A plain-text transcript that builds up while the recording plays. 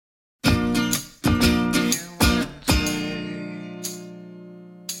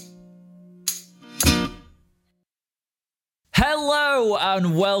Hello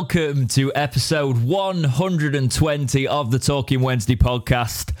and welcome to episode 120 of the Talking Wednesday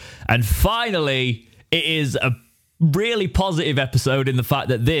podcast. And finally, it is a really positive episode in the fact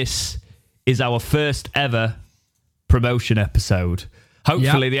that this is our first ever promotion episode.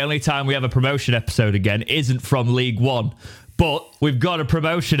 Hopefully, The only time we have a promotion episode again isn't from League One, but we've got a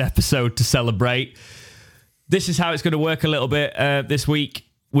promotion episode to celebrate. This is how it's going to work a little bit this week.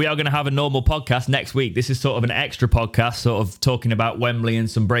 We are going to have a normal podcast next week. This is sort of an extra podcast, sort of talking about Wembley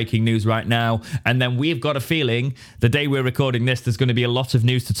and some breaking news right now. And then we've got a feeling the day we're recording this, there's going to be a lot of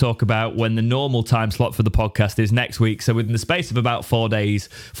news to talk about when the normal time slot for the podcast is next week. So within the space of about 4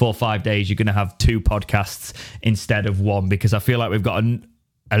 or 5 days, you're going to have 2 podcasts instead of 1, because I feel like we've got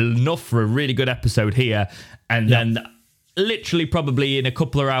enough for a really good episode here. And then literally probably in a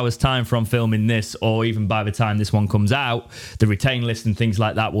couple of hours time from filming this, or even by the time this one comes out, the retain list and things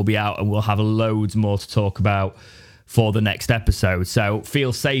like that will be out, and we'll have loads more to talk about for the next episode. So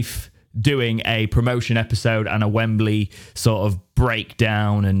feel safe doing a promotion episode and a Wembley sort of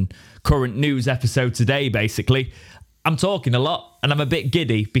breakdown and current news episode today. Basically, I'm talking a lot and I'm a bit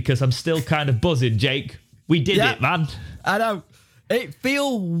giddy because I'm still kind of buzzing. Jake, we did it, man. I know. It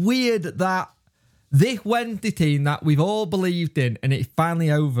feels weird that this Wednesday team that we've all believed in, and it's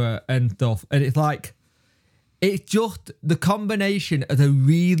finally over and stuff. And it's like, it's just the combination of a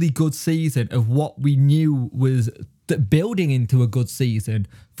really good season of what we knew was building into a good season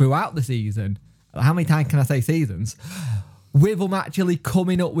throughout the season. How many times can I say seasons? With them actually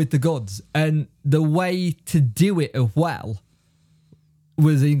coming up with the goods. And the way to do it as well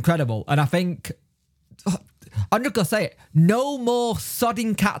was incredible. And I think, I'm just going to say it, no more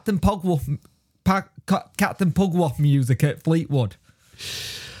sodding Captain Pugwash music at Fleetwood.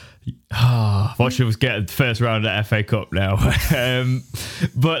 Watch us get the first round at FA Cup now.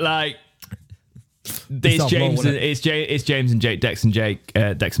 But like, it's James and Jake, Dex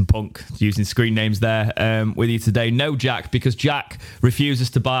and Punk, using screen names there with you today. No Jack, because Jack refuses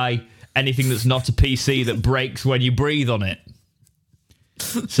to buy anything that's not a PC that breaks when you breathe on it.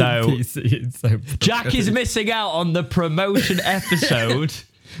 So Jack is missing out on the promotion episode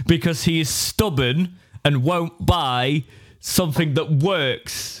because he is stubborn and won't buy something that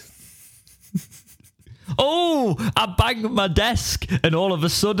works. Oh, I banged my desk and all of a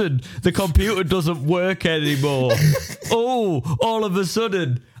sudden the computer doesn't work anymore. Oh, all of a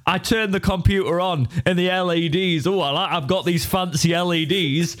sudden I turn the computer on and the LEDs, I've got these fancy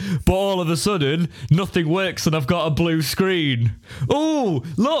LEDs, but all of a sudden nothing works and I've got a blue screen. Oh,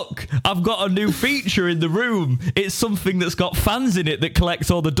 look, I've got a new feature in the room. It's something that's got fans in it that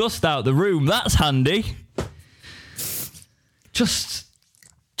collects all the dust out the room. That's handy. Just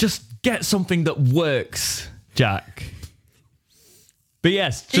get something that works, Jack. But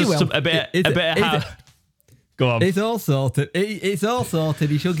yes, just a bit of how... Go on. It's all sorted. It's all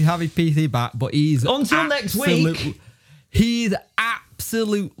sorted. He should have his PC back, but he's... Until next week. He's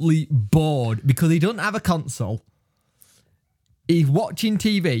absolutely bored because he doesn't have a console. He's watching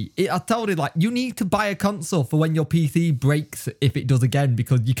TV. I told him, like, you need to buy a console for when your PC breaks if it does again,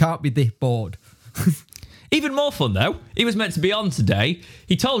 because you can't be this bored. Even more fun, though. He was meant to be on today.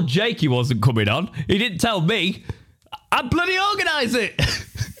 He told Jake he wasn't coming on. He didn't tell me. I bloody organise it.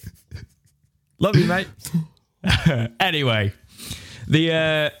 Love you, mate. Anyway,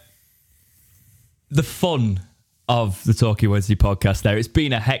 the fun of the Talking Wednesday podcast there. It's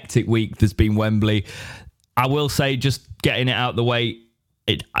been a hectic week. There's been Wembley. I will say, just getting it out the way,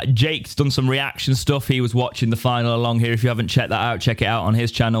 Jake's done some reaction stuff. He was watching the final along here. If you haven't checked that out, check it out on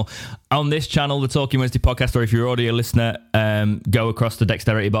his channel. On this channel, the Talking Wednesday podcast, or if you're an audio listener, go across the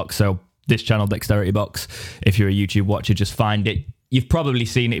Dexterity box. So this channel, Dexterity box. If you're a YouTube watcher, just find it. You've probably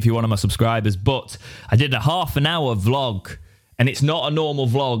seen it if you're one of my subscribers, but I did a half an hour vlog, and it's not a normal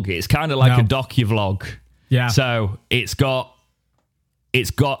vlog. It's kind of like a docu-vlog. Yeah. So it's got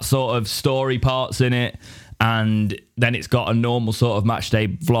sort of story parts in it, and then it's got a normal sort of match day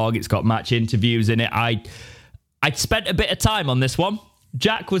vlog. It's got match interviews in it. I spent a bit of time on this one.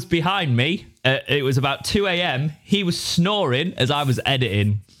 Jack was behind me. It was about 2 a.m. He was snoring as I was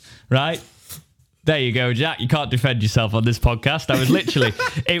editing, right? There you go, Jack. You can't defend yourself on this podcast. I was literally,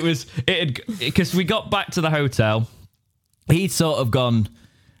 because we got back to the hotel. He'd sort of gone,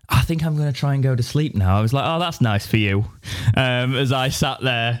 I think I'm going to try and go to sleep now. I was like, oh, that's nice for you. As I sat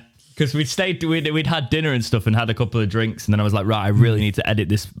there, because we'd had dinner and stuff and had a couple of drinks. And then I was like, right, I really need to edit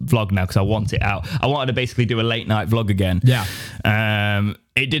this vlog now because I want it out. I wanted to basically do a late night vlog again. Yeah.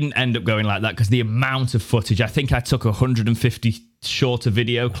 It didn't end up going like that because the amount of footage, I think I took 150 shorter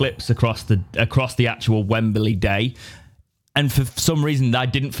video clips across the actual Wembley day. And for some reason, I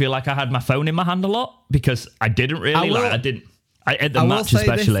didn't feel like I had my phone in my hand a lot because I didn't really. I didn't. At the I will match say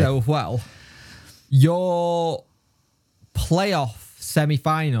especially. this though as well. Your playoff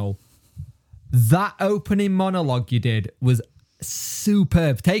semi-final, that opening monologue you did was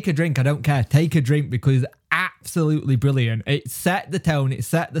superb. Take a drink, I don't care. Take a drink because it's absolutely brilliant. It set the tone, it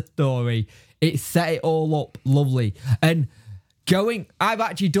set the story, it set it all up lovely. And I've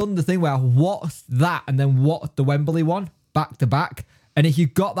actually done the thing where I watched that and then watched the Wembley one back to back. And if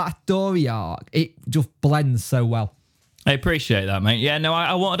you've got that story arc, it just blends so well. I appreciate that, mate. Yeah, no,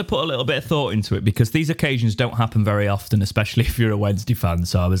 I wanted to put a little bit of thought into it because these occasions don't happen very often, especially if you're a Wednesday fan.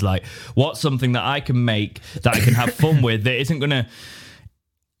 So I was like, what's something that I can make that I can have fun with that isn't going to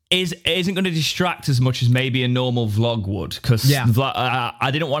distract as much as maybe a normal vlog would? Because I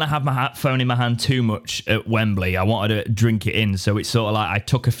didn't want to have my phone in my hand too much at Wembley. I wanted to drink it in. So it's sort of like I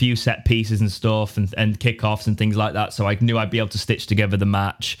took a few set pieces and stuff and kickoffs and things like that. So I knew I'd be able to stitch together the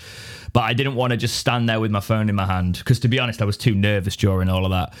match. But I didn't want to just stand there with my phone in my hand because, to be honest, I was too nervous during all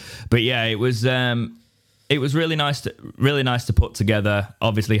of that. But yeah, it was really nice to put together.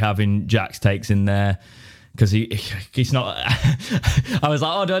 Obviously, having Jack's takes in there because he's not. I was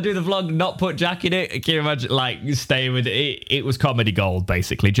like, oh, do I do the vlog? Not put Jack in it? Can you imagine like staying with it? It was comedy gold,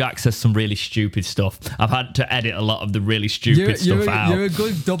 basically. Jack says some really stupid stuff. I've had to edit a lot of the really stupid stuff out. You're a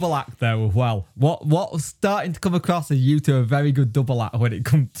good double act though as well. What's starting to come across as you two are a very good double act when it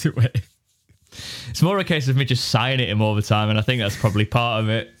comes to it. It's more a case of me just sighing at him all the time, and I think that's probably part of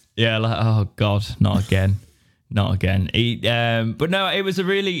it. Yeah, like, oh God, not again. Not again. But no, it was a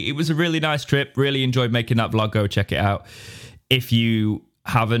really nice trip. Really enjoyed making that vlog. Go check it out if you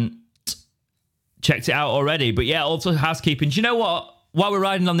haven't checked it out already. But yeah, also housekeeping. Do you know what? While we're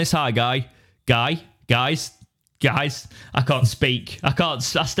riding on this high, guys, I can't speak. I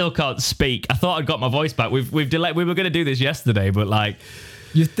still can't speak. I thought I'd got my voice back. We've delayed. We were going to do this yesterday, but like,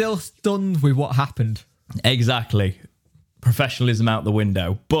 you're still stunned with what happened. Exactly. Professionalism out the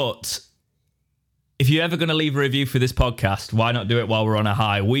window. But if you're ever going to leave a review for this podcast, why not do it while we're on a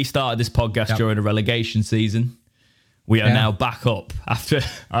high? We started this podcast during a relegation season. We are now back up after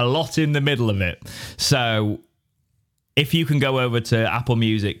a lot in the middle of it. So if you can go over to Apple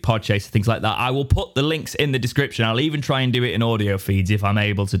Music, Podchaser, things like that, I will put the links in the description. I'll even try and do it in audio feeds if I'm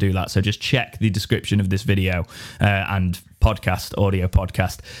able to do that. So just check the description of this video and audio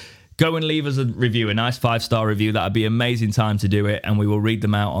podcast. Go and leave us a review, a nice 5-star review. That'd be an amazing time to do it, and we will read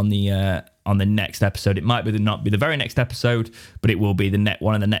them out on the next episode. It might not be the very next episode, but it will be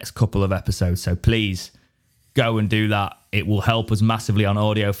one of the next couple of episodes. So please go and do that. It will help us massively on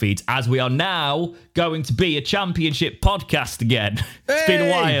audio feeds, as we are now going to be a championship podcast again. It's been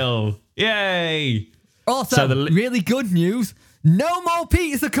a while. Yay! Also, really good news. No more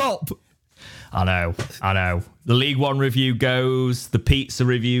Pizza Cup. I know. The League One review goes. The pizza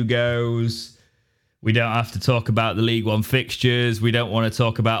review goes. We don't have to talk about the League One fixtures. We don't want to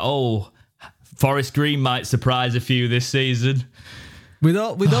talk about, Forest Green might surprise a few this season. We've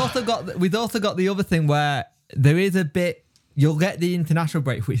also got the other thing where there is a bit. You'll get the international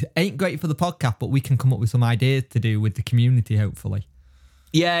break, which ain't great for the podcast, but we can come up with some ideas to do with the community, hopefully.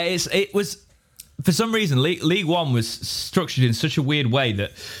 Yeah, it was. For some reason, League One was structured in such a weird way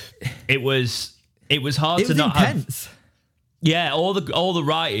that it was hard to not intense. All the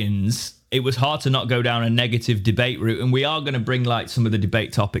write-ins. It was hard to not go down a negative debate route, and we are going to bring like some of the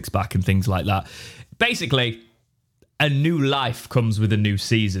debate topics back and things like that. Basically, a new life comes with a new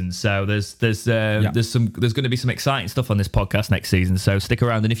season. So there's going to be some exciting stuff on this podcast next season. So stick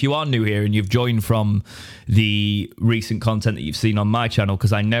around. And if you are new here and you've joined from the recent content that you've seen on my channel,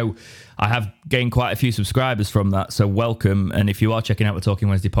 because I know I have gained quite a few subscribers from that, so welcome. And if you are checking out the Talking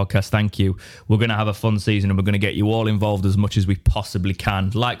Wednesday podcast, thank you. We're going to have a fun season, and we're going to get you all involved as much as we possibly can,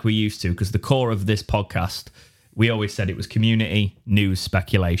 like we used to, because the core of this podcast, we always said it was community, news,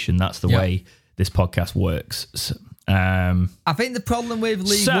 speculation. That's the way this podcast works. So, I think the problem with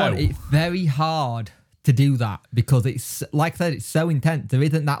League One, it's very hard to do that because it's, like I said, it's so intense. There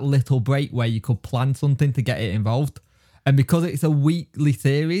isn't that little break where you could plan something to get it involved. And because it's a weekly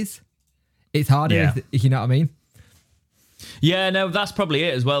series, it's harder, if you know what I mean. Yeah, no, that's probably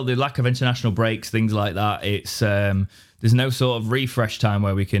it as well. The lack of international breaks, things like that. It's there's no sort of refresh time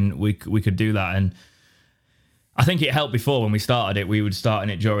where we could do that. And I think it helped before when we started it. We would start in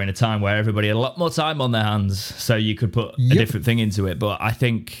it during a time where everybody had a lot more time on their hands, so you could put a different thing into it. But I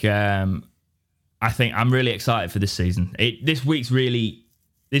think I'm really excited for this season.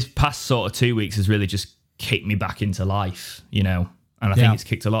 This past sort of 2 weeks has really just kicked me back into life, you know. And I think it's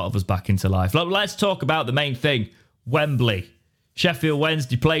kicked a lot of us back into life. Let's talk about the main thing. Wembley. Sheffield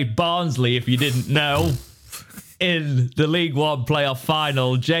Wednesday played Barnsley, if you didn't know, in the League One playoff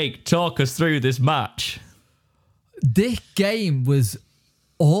final. Jake, talk us through this match. This game was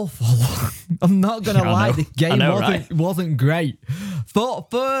awful. I'm not gonna lie, this game wasn't great. For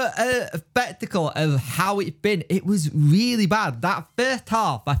a spectacle of how it's been, it was really bad. That first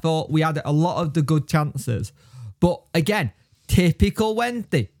half, I thought we had a lot of the good chances, but again, typical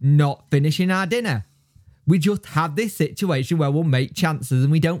Wednesday, not finishing our dinner. We just have this situation where we'll make chances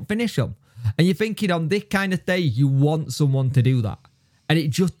and we don't finish them. And you're thinking on this kind of day, you want someone to do that, and it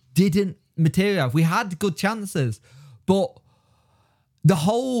just didn't materialize. We had good chances, but the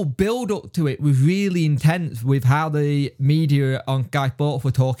whole build up to it was really intense with how the media on Sky Sports were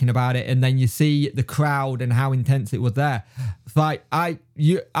talking about it, and then you see the crowd and how intense it was there. It's like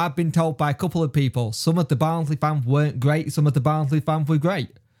I've been told by a couple of people, some of the Barnsley fans weren't great, some of the Barnsley fans were great.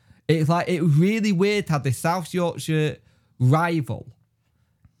 It's like it was really weird to have this South Yorkshire rival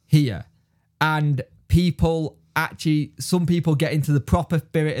here, and some people get into the proper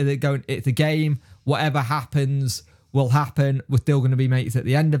spirit of it, going, it's a game, whatever happens will happen, we're still going to be mates at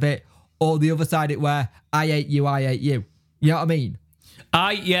the end of it. Or the other side, it where I hate you. You know what I mean?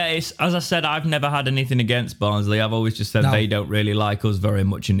 It's, as I said, I've never had anything against Barnsley. I've always just said they don't really like us very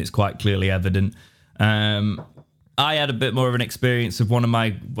much, and it's quite clearly evident. I had a bit more of an experience of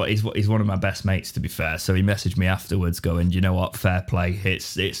he's one of my best mates, to be fair. So he messaged me afterwards going, you know what, fair play.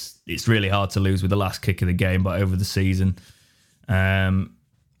 It's really hard to lose with the last kick of the game, but over the season,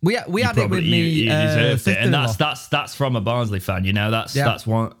 we had it with me. You deserved it, and that's from a Barnsley fan. You know, that's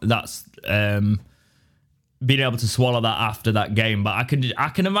being able to swallow that after that game. But I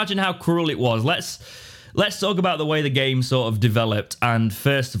can imagine how cruel it was. Let's talk about the way the game sort of developed. And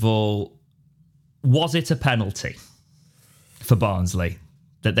first of all, was it a penalty for Barnsley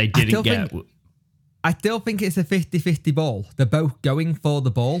that they didn't get? I still think it's a 50-50 ball. They're both going for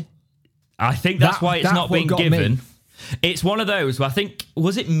the ball. I think that's why it's not being given. It's one of those. I think,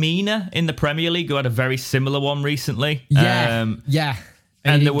 was it Mina in the Premier League who had a very similar one recently? Yeah.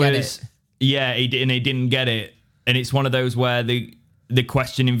 And there was, he didn't get it. And it's one of those where the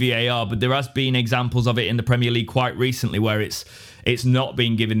question in VAR, but there has been examples of it in the Premier League quite recently where it's not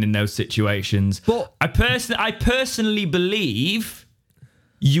being given in those situations. But I personally believe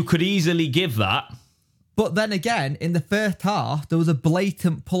you could easily give that. But then again, in the first half, there was a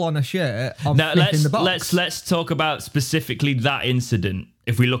blatant pull on a shirt on Smith in the box. Let's talk about specifically that incident.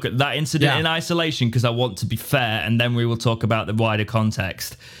 If we look at that incident in isolation, because I want to be fair, and then we will talk about the wider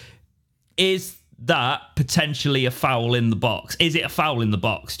context. Is that potentially a foul in the box? Is it a foul in the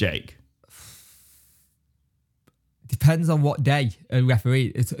box, Jake? Depends on what day a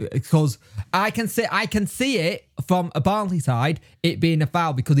referee. It's because I can see it from a Barnsley side, it being a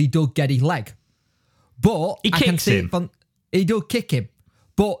foul because he did get his leg. But he kicks him. He did kick him,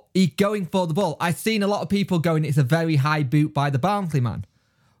 but he's going for the ball. I've seen a lot of people going, it's a very high boot by the Barnsley man.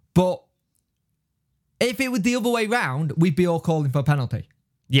 But if it was the other way round, we'd be all calling for a penalty.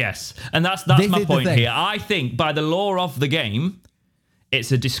 Yes, and that's my point here. I think by the law of the game,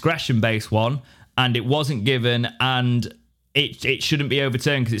 it's a discretion-based one, and it wasn't given, and it shouldn't be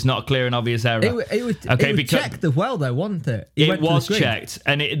overturned because it's not a clear and obvious error. It was checked as well, though, wasn't it? It was checked,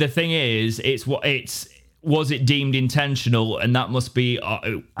 and the thing is, was it deemed intentional? And that must be.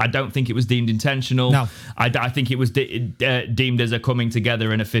 I don't think it was deemed intentional. No, I think it was deemed as a coming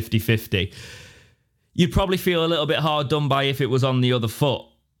together in a 50-50. You'd probably feel a little bit hard done by if it was on the other foot.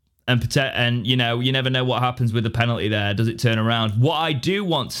 And you know, you never know what happens with the penalty there. Does it turn around? What I do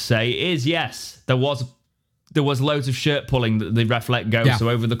want to say is, yes, there was loads of shirt pulling that the ref let go. Yeah. So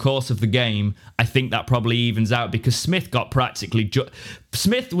over the course of the game, I think that probably evens out because Smith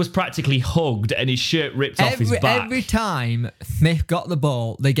was practically hugged and his shirt ripped off his back. Every time Smith got the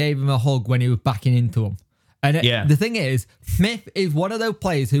ball, they gave him a hug when he was backing into him. And the thing is, Smith is one of those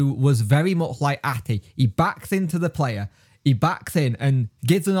players who was very much like Atty. He backs into the player. He backs in and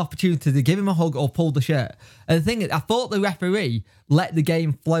gives an opportunity to give him a hug or pull the shirt. And the thing is, I thought the referee let the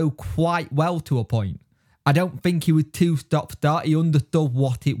game flow quite well to a point. I don't think he was too stop-start. He understood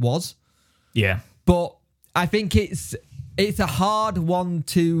what it was. Yeah. But I think it's a hard one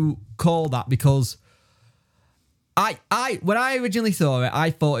to call that because when I originally saw it, I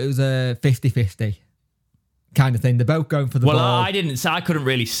thought it was a 50-50 kind of thing. They're both going for the ball. Well, I couldn't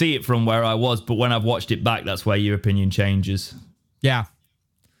really see it from where I was, but when I've watched it back, that's where your opinion changes. Yeah.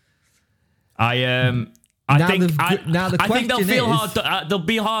 I think they'll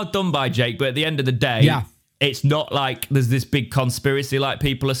be hard done by Jake, but at the end of the day, it's not like there's this big conspiracy like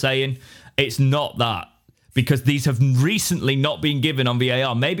people are saying. It's not that, because these have recently not been given on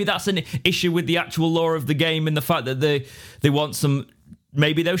VAR. Maybe that's an issue with the actual law of the game and the fact that they want some.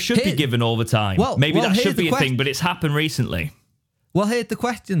 Maybe those should be given all the time. Maybe that should be a thing, but it's happened recently. Well, here's the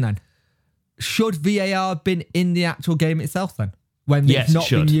question then: should VAR have been in the actual game itself then? When it's not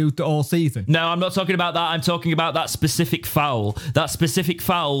been used all season? No, I'm not talking about that. I'm talking about that specific foul. That specific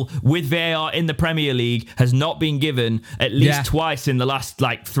foul with VAR in the Premier League has not been given at least twice in the last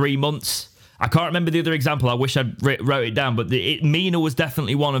 3 months. I can't remember the other example. I wish I'd wrote it down, but Mina was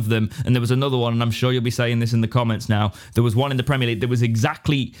definitely one of them. And there was another one, and I'm sure you'll be saying this in the comments now. There was one in the Premier League. There was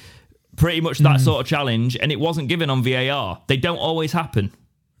exactly pretty much that sort of challenge, and it wasn't given on VAR. They don't always happen.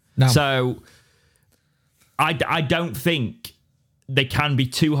 No. So I don't think they can be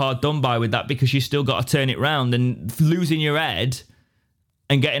too hard done by with that, because you still got to turn it round, and losing your head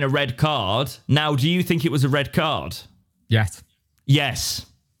and getting a red card. Now, do you think it was a red card? Yes. Yes.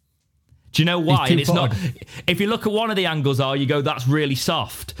 Do you know why? And it's not. If you look at one of the angles, you go, that's really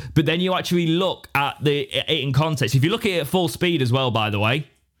soft. But then you actually look at it in context. If you look at it at full speed as well, by the way,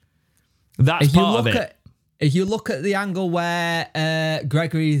 that's part of it. If you look at the angle where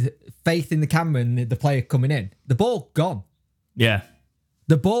Gregory's facing the camera and the player coming in, the ball gone. Yeah.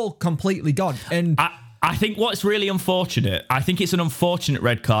 The ball completely gone. And I think what's really unfortunate, I think it's an unfortunate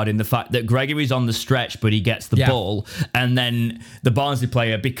red card in the fact that Gregory's on the stretch, but he gets the ball. And then the Barnsley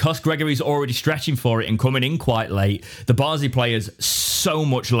player, because Gregory's already stretching for it and coming in quite late, the Barnsley player's so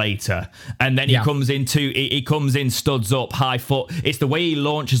much later. And then he comes in, studs up, high foot. It's the way he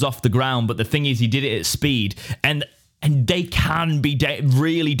launches off the ground. But the thing is, he did it at speed. And they can be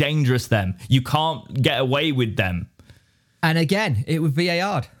really dangerous, them. You can't get away with them. And again, it was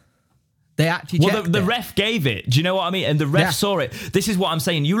VAR. They actually the ref gave it. Do you know what I mean? And the ref saw it. This is what I'm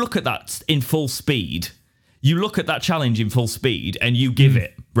saying. You look at that in full speed. You look at that challenge in full speed and you give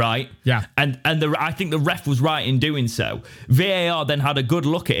it, right? Yeah. And I think the ref was right in doing so. VAR then had a good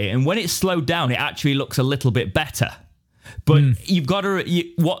look at it. And when it's slowed down, it actually looks a little bit better. But you've got to...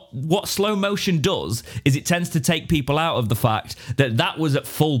 What slow motion does is it tends to take people out of the fact that was at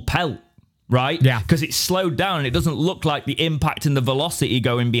full pelt. Right? Yeah. Because it's slowed down and it doesn't look like the impact and the velocity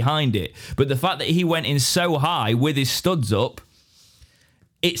going behind it. But the fact that he went in so high with his studs up,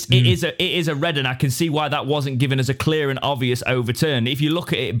 it is a red, and I can see why that wasn't given as a clear and obvious overturn. If you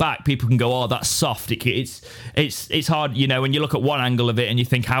look at it back, people can go, "Oh, that's soft." It's hard, when you look at one angle of it and you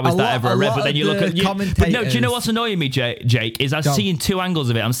think, "How is that ever a red?" But then you look at but no, do you know what's annoying me, Jake? Is I'm seeing two angles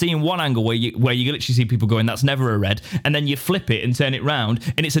of it. I'm seeing one angle where you literally see people going, "That's never a red," and then you flip it and turn it round,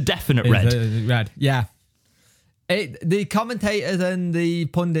 and it's a definite red. Red, yeah. The commentators and the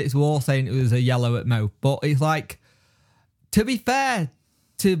pundits were all saying it was a yellow at Mo, but it's like, to be fair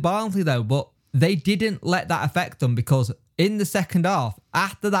to Barnsley though, but they didn't let that affect them, because in the second half,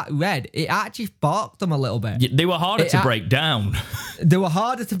 after that red, it actually sparked them a little bit. They were harder to break down. They were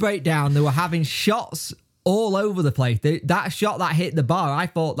harder to break down. They were having shots all over the place. That shot that hit the bar, I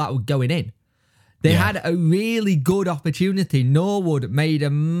thought that was going in. They had a really good opportunity. Norwood made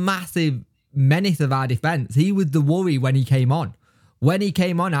a massive menace of our defence. He was the worry when he came on. When he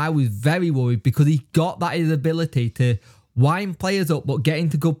came on, I was very worried, because he got that his ability to wind players up but get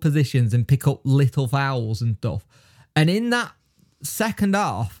into good positions and pick up little fouls and stuff. And in that second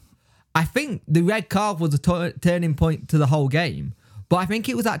half, I think the red card was a turning point to the whole game, but I think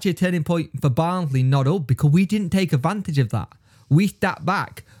it was actually a turning point for Barnsley, not us, because we didn't take advantage of that. We stepped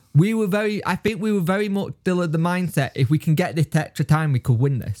back. I think we were very much still at the mindset, if we can get this extra time, we could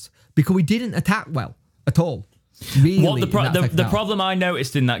win this, because we didn't attack well at all. Really, the problem I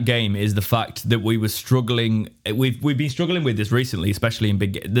noticed in that game is the fact that we were struggling. We've been struggling with this recently, especially in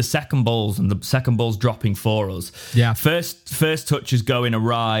the second balls, and the second balls dropping for us. Yeah. First touches going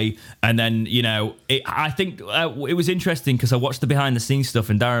awry, and then I think it was interesting because I watched the behind the scenes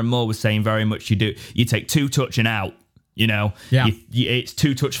stuff, and Darren Moore was saying very much you take two touch and out. It's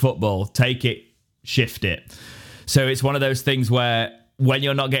two touch football. Take it, shift it. So it's one of those things where, when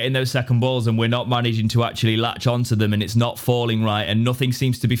you're not getting those second balls and we're not managing to actually latch onto them, and it's not falling right and nothing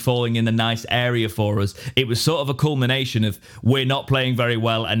seems to be falling in the nice area for us, it was sort of a culmination of we're not playing very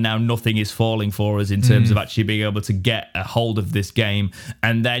well and now nothing is falling for us in terms of actually being able to get a hold of this game.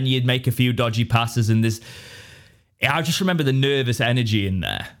 And then you'd make a few dodgy passes, and I just remember the nervous energy in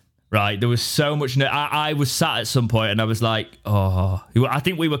there. Right, there was so much. I was sat at some point and I was like, "Oh, I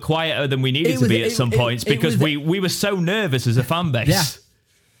think we were quieter than we needed to be at some points because we were so nervous as a fan base."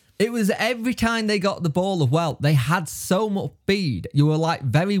 Yeah, it was every time they got the ball as well. They had so much speed. You were like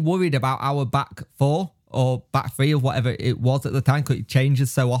very worried about our back four or back three or whatever it was at the time, because it changes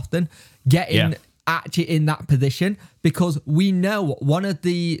so often. Getting actually in that position, because we know one of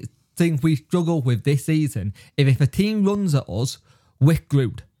the things we struggle with this season, if a team runs at us, we're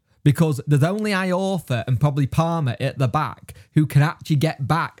screwed. Because there's only Iorfa and probably Palmer at the back who can actually get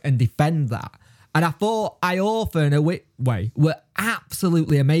back and defend that. And I thought Iorfa and Awitway were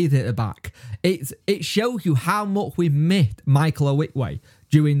absolutely amazing at the back. it shows you how much we've missed Michael Owitwe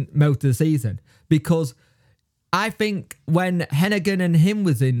during most of the season, because I think when Hennigan and him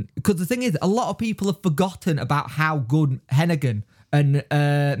was in, because the thing is, a lot of people have forgotten about how good Hennigan and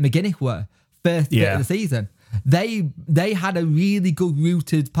McGuinness were first bit of the season. They had a really good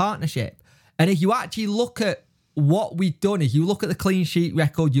rooted partnership. And if you actually look at what we've done, if you look at the clean sheet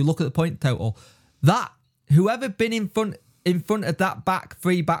record, you look at the point total, that whoever been in front of that back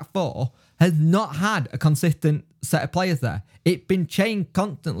three, back four has not had a consistent set of players there. It's been changed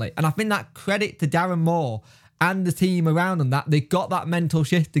constantly. And I think that credit to Darren Moore and the team around them, that they got that mental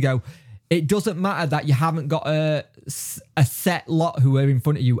shift to go, it doesn't matter that you haven't got a set lot who are in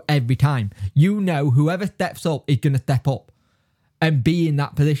front of you every time. You know whoever steps up is going to step up and be in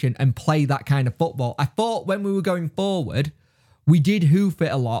that position and play that kind of football. I thought when we were going forward, we did hoof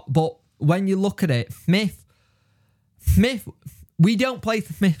it a lot, but when you look at it, Smith, we don't play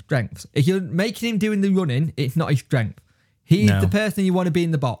to Smith's strengths. If you're making him doing the running, it's not his strength. He's the person you want to be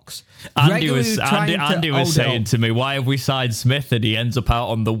in the box. Andy was saying to me, why have we signed Smith and he ends up out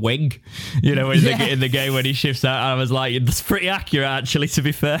on the wing? You know, in the game when he shifts out. I was like, that's pretty accurate, actually, to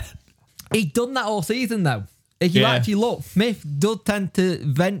be fair. He's done that all season, though. If you actually look, Smith does tend to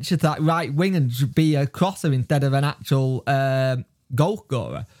venture to that right wing and be a crosser instead of an actual goal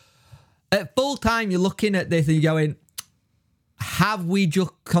scorer. At full time, you're looking at this and you're going, have we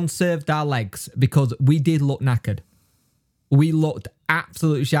just conserved our legs? Because we did look knackered. We looked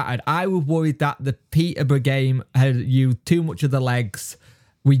absolutely shattered. I was worried that the Peterborough game had used too much of the legs.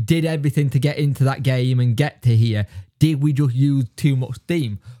 We did everything to get into that game and get to here. Did we just use too much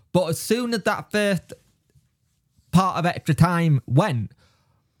steam? But as soon as that first part of extra time went,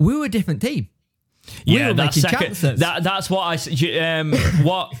 we were a different team. We were making chances. That's what I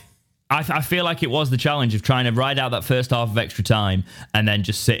feel like it was the challenge of trying to ride out that first half of extra time and then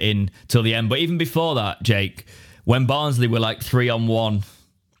just sit in till the end. But even before that, Jake, when Barnsley were like 3-on-1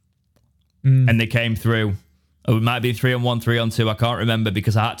 and they came through, or it might be 3-on-1, 3-on-2, I can't remember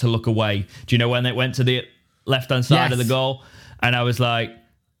because I had to look away. Do you know when they went to the left-hand side of the goal? And I was like,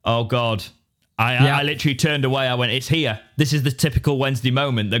 oh God. I literally turned away. I went, it's here. This is the typical Wednesday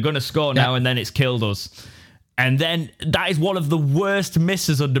moment. They're going to score now and then it's killed us. And then that is one of the worst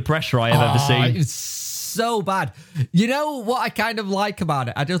misses under pressure I have ever seen. It's so bad. You know what I kind of like about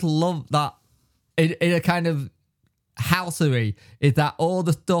it? I just love that in a kind of housery is that all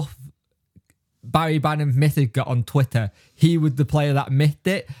the stuff Barry Bannon Missy got on Twitter, he was the player that missed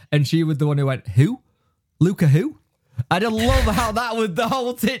it and she was the one who went, who? Luca who? I just love how that was the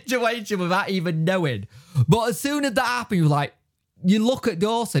whole situation without even knowing. But as soon as that happened, you were like, you look at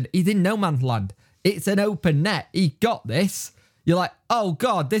Dawson, he's in no man's land. It's an open net. He got this. You're like, oh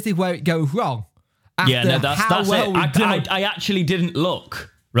God, this is where it goes wrong. That's well it. I actually didn't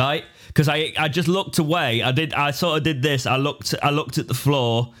look, right? Because I just looked away. I sort of did this. I looked at the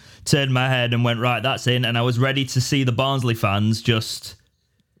floor, turned my head and went, right, that's in. And I was ready to see the Barnsley fans just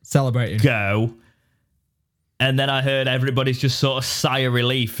celebrating. Go. And then I heard everybody's just sort of sigh of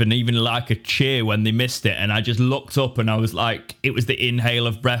relief and even like a cheer when they missed it. And I just looked up and I was like, it was the inhale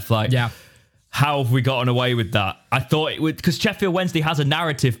of breath. Like, how have we gotten away with that? I thought it would, because Sheffield Wednesday has a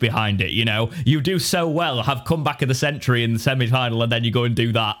narrative behind it, you know? You do so well, have comeback of the century in the semi-final, and then you go and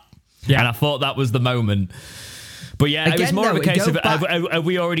do that. Yeah. And I thought that was the moment. But yeah, again, it was more of a case of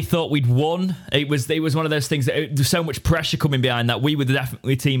we already thought we'd won. It was one of those things that there's so much pressure coming behind that we were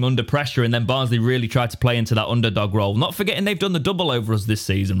definitely a team under pressure, and then Barnsley really tried to play into that underdog role. Not forgetting they've done the double over us this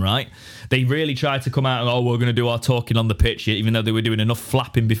season, right? They really tried to come out and, we're going to do our talking on the pitch, even though they were doing enough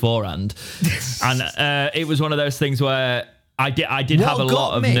flapping beforehand. And it was one of those things where I did have a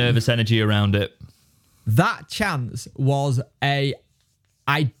lot of nervous energy around it. That chance was a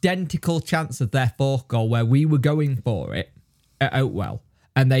identical chance of their fourth goal where we were going for it at Oatwell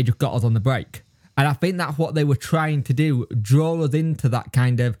and they just got us on the break. And I think that's what they were trying to do, draw us into that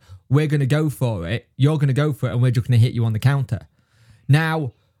kind of, we're going to go for it, you're going to go for it, and we're just going to hit you on the counter.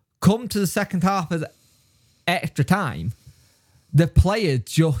 Now, come to the second half of extra time, the players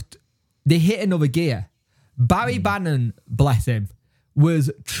they hit another gear. Barry Bannon, bless him, was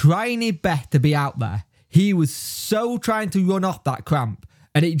trying his best to be out there. He was so trying to run off that cramp,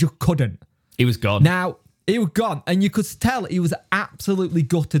 and it just couldn't. He was gone. Now, he was gone, and you could tell he was absolutely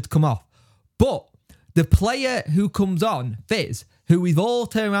gutted to come off. But the player who comes on, Fizz, who we've all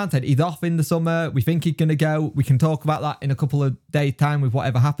turned around and said, he's off in the summer, we think he's going to go, we can talk about that in a couple of days' time with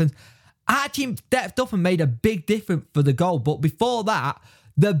whatever happens, actually stepped up and made a big difference for the goal. But before that,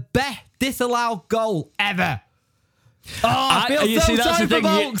 the best disallowed goal ever. I feel so sorry for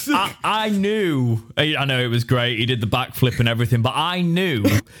Volks. I knew. I know it was great. He did the backflip and everything, but I knew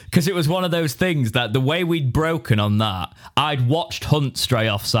because it was one of those things that the way we'd broken on that, I'd watched Hunt stray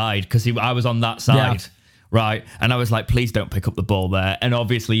offside because I was on that side. Yeah. Right. And I was like, please don't pick up the ball there. And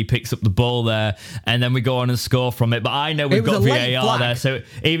obviously he picks up the ball there and then we go on and score from it. But I know we've got VAR there. So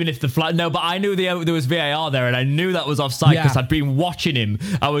even if the flag, no, but I knew there was VAR there and I knew that was offside because I'd been watching him.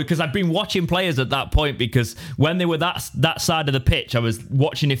 Because I'd been watching players at that point because when they were that side of the pitch, I was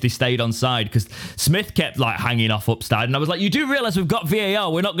watching if they stayed on side because Smith kept like hanging off upside. And I was like, you do realise we've got VAR.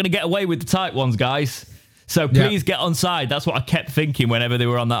 We're not going to get away with the tight ones, guys. So please get on side. That's what I kept thinking whenever they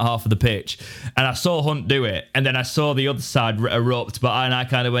were on that half of the pitch. And I saw Hunt do it. And then I saw the other side erupt. And I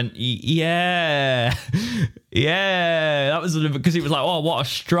kind of went, yeah. Yeah. That was because he was like, oh, what a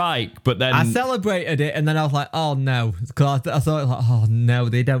strike. But then I celebrated it. And then I was like, oh, no. Because I thought, like, oh, no,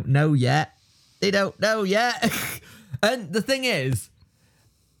 they don't know yet. They don't know yet. And the thing is,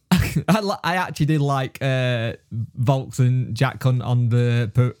 I actually did like Volks and Jack Hunt on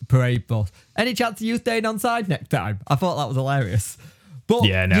the parade bus. Any chance of you staying on side next time? I thought that was hilarious. But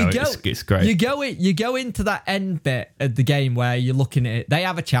yeah, no, it's great. You go into that end bit of the game where you're looking at it. They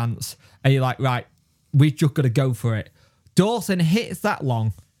have a chance, and you're like, right, we've just got to go for it. Dawson hits that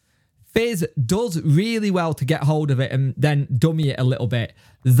long. Fizz does really well to get hold of it and then dummy it a little bit.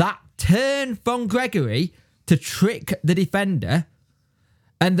 That turn from Gregory to trick the defender.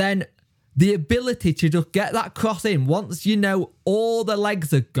 And then the ability to just get that cross in once you know all the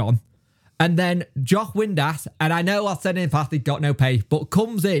legs are gone. And then Josh Windass, and I know I said in the past he's got no pace, but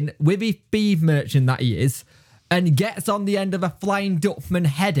comes in with his speed merchant that he is and gets on the end of a flying Dutchman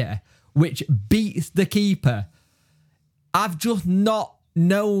header, which beats the keeper. I've just not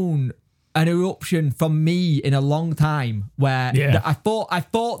known an eruption from me in a long time where I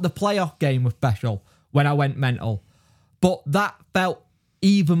thought the playoff game was special when I went mental. But that felt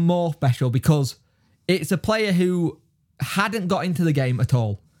even more special because it's a player who hadn't got into the game at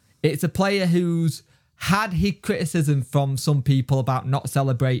all. It's a player who's had his criticism from some people about not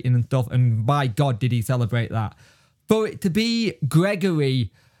celebrating and stuff, and by God did he celebrate that. For it to be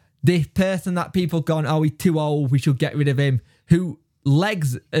Gregory, this person that people gone, oh, he's too old, we should get rid of him, who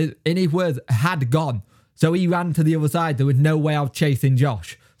legs, in his words, had gone. So he ran to the other side. There was no way of chasing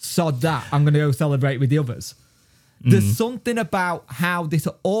Josh. Sod that, I'm going to go celebrate with the others. There's something about how this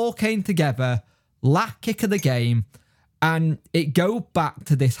all came together, last kick of the game, and it goes back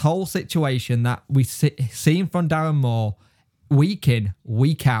to this whole situation that we've seen from Darren Moore week in,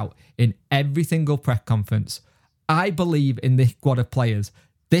 week out, in every single press conference. I believe in this squad of players.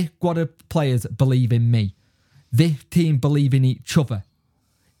 This squad of players believe in me. This team believe in each other.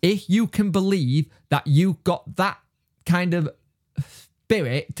 If you can believe that you got that kind of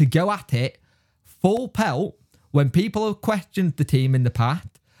spirit to go at it, full pelt, when people have questioned the team in the past,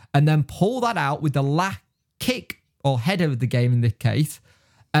 and then pull that out with the last kick or header of the game in this case,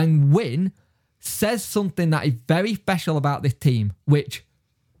 and win, says something that is very special about this team, which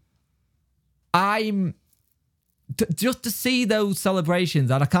just to see those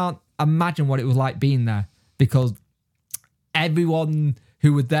celebrations, and I can't imagine what it was like being there, because everyone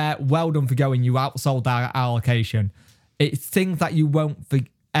who was there, well done for going, you outsold our allocation. It's things that you won't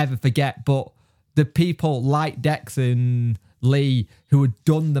ever forget, but the people like Dex and Lee who had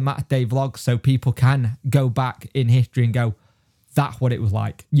done the match day vlogs so people can go back in history and go, that's what it was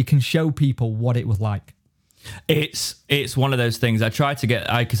like. You can show people what it was like. It's one of those things I try to get,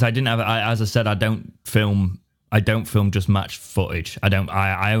 because I didn't have, as I said, I don't film just match footage.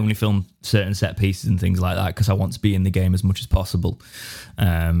 I only film certain set pieces and things like that because I want to be in the game as much as possible.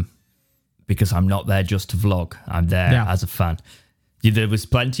 Because I'm not there just to vlog. I'm there as a fan. There was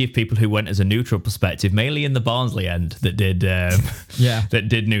plenty of people who went as a neutral perspective, mainly in the Barnsley end, that did that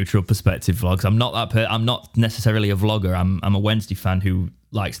did neutral perspective vlogs. I'm not I'm not necessarily a vlogger. I'm a Wednesday fan who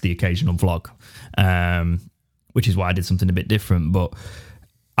likes the occasional vlog, which is why I did something a bit different. But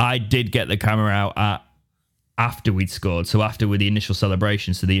I did get the camera out after we'd scored, so after with the initial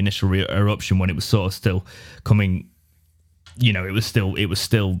celebration, so the initial eruption when it was sort of still coming, it was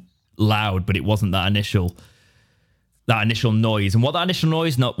still loud, but it wasn't that initial noise. And what that initial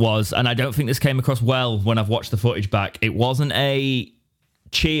noise was, and I don't think this came across well when I've watched the footage back, it wasn't a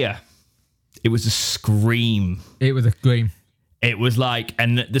cheer. It was a scream. It was a scream. It was like,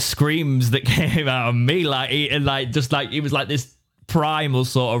 and the screams that came out of me, it was like this primal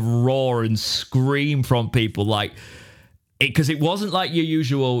sort of roar and scream from people, because it wasn't like your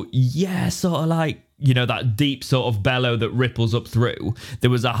usual, sort of like, that deep sort of bellow that ripples up through. There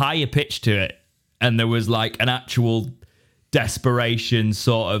was a higher pitch to it. And there was like an actual desperation,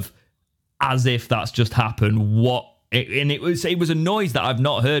 sort of as if that's just happened. What And it was a noise that I've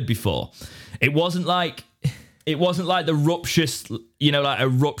not heard before. It wasn't like the rupturous, like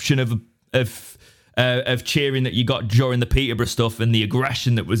eruption of cheering that you got during the Peterborough stuff and the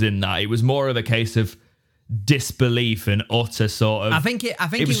aggression that was in that. It was more of a case of disbelief and utter sort of. I think it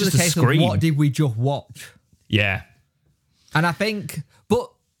was just a case of what did we just watch? Yeah, and I think,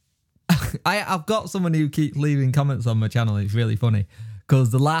 but I've got someone who keeps leaving comments on my channel. It's really funny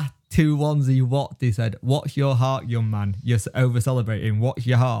because the last 2 ones he watched, he said, "What's your heart, young man? You're over celebrating. What's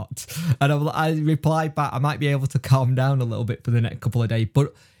your heart?" And I replied back, I might be able to calm down a little bit for the next couple of days,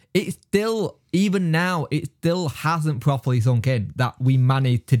 but it's still, even now, it still hasn't properly sunk in that we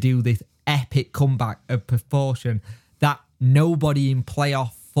managed to do this epic comeback of proportion that nobody in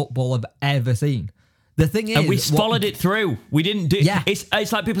playoff football have ever seen. The thing is, and we followed it through. We didn't do. Yeah. It's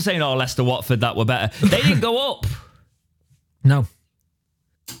like people saying, "Oh, Leicester, Watford, that were better." They didn't go up. No.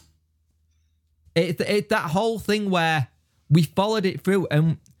 It's that whole thing where we followed it through,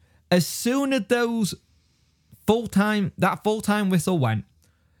 and as soon as that full-time whistle went,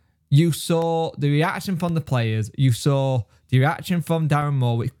 you saw the reaction from the players. You saw the reaction from Darren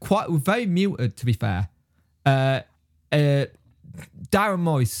Moore, which was very muted, to be fair. Darren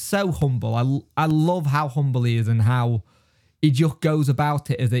Moore is so humble. I love how humble he is and how he just goes about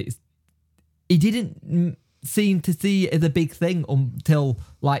it as it's. He didn't seem to see it as a big thing until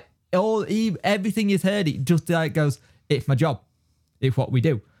like everything he's heard. It just like goes, "It's my job. It's what we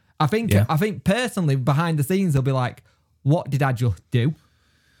do." I think personally behind the scenes they'll be like, "What did I just do?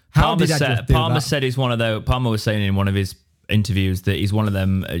 Palmer said he's one of those. Palmer was saying in one of his interviews that he's one of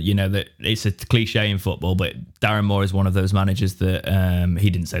them, that it's a cliche in football, but Darren Moore is one of those managers that he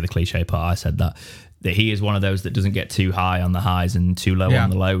didn't say the cliche part, I said that he is one of those that doesn't get too high on the highs and too low on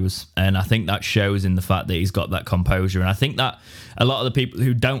the lows. And I think that shows in the fact that he's got that composure. And I think that a lot of the people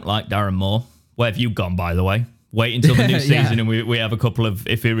who don't like Darren Moore, where have you gone, by the way? Wait until the new season and we have a couple of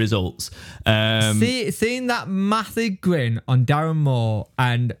iffy results. Seeing that massive grin on Darren Moore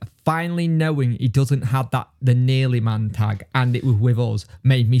and finally knowing he doesn't have the nearly man tag and it was with us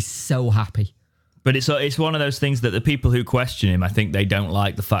made me so happy. But it's one of those things that the people who question him, I think they don't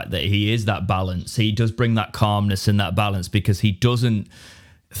like the fact that he is that balance. He does bring that calmness and that balance because he doesn't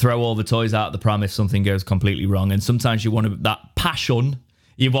throw all the toys out the pram if something goes completely wrong. And sometimes you want that passion.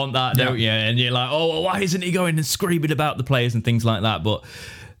 You want that, don't you? And you're like, oh, well, why isn't he going and screaming about the players and things like that? But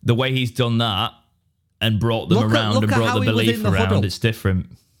the way he's done that and brought them around and brought the belief around, it's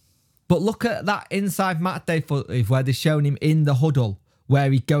different. But look at that inside match day footage where they've shown him in the huddle where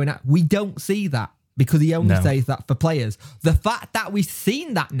he's going at. We don't see that because he only says that for players. The fact that we've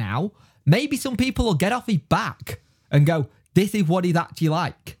seen that now, maybe some people will get off his back and go, this is what he's actually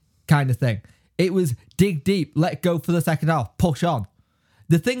like, kind of thing. It was dig deep, let go for the second half, push on.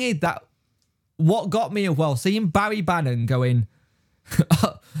 The thing is that what got me as well, seeing Barry Bannon going,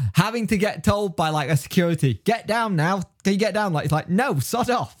 having to get told by like a security, get down now, can you get down? Like, it's like, no, sod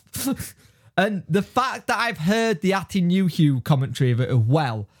off. And the fact that I've heard the Atinuhu commentary of it as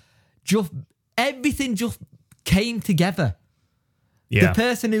well, just everything just came together. Yeah. The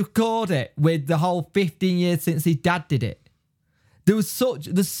person who called it with the whole 15 years since his dad did it. There's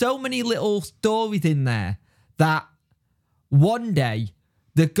so many little stories in there that one day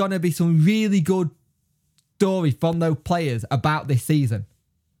there's going to be some really good stories from those players about this season.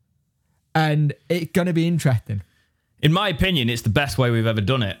 And it's going to be interesting. In my opinion, it's the best way we've ever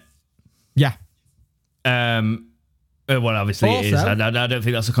done it. Yeah. Well, obviously also, it is. I don't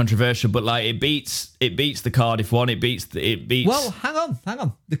think that's a controversial, but like it beats the Cardiff one. It beats. Well, hang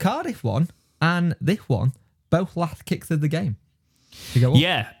on. The Cardiff one and this one, both last kicks of the game.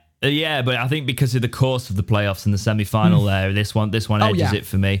 Yeah, but I think because of the course of the playoffs and the semi-final there, this one edges it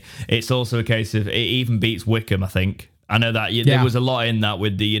for me. It's also a case of it even beats Wickham, I think. I know that there was a lot in that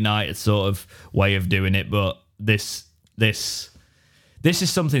with the United sort of way of doing it, but this is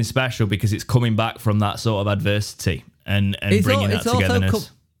something special because it's coming back from that sort of adversity and bringing that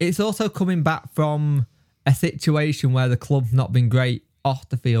togetherness. It's also coming back from a situation where the club's not been great off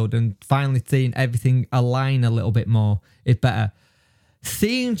the field and finally seeing everything align a little bit more is better.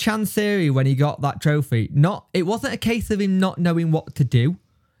 Seeing Chansiri when he got that trophy, it wasn't a case of him not knowing what to do.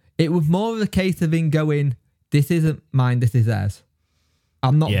 It was more of a case of him going, this isn't mine, this is theirs.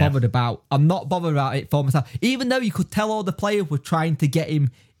 I'm not bothered about it for myself. Even though you could tell all the players were trying to get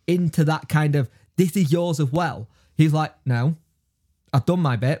him into that kind of, this is yours as well. He's like, no, I've done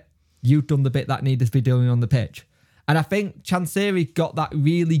my bit. You've done the bit that needed to be doing on the pitch. And I think Chansiri got that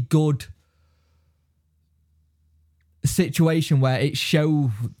really good situation where it shows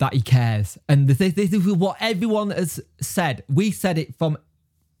that he cares. And this is what everyone has said. We said it from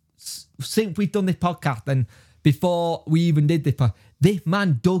since we've done this podcast, and before we even did this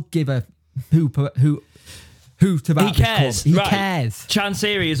man does give a hoot about He cares. He right. cares.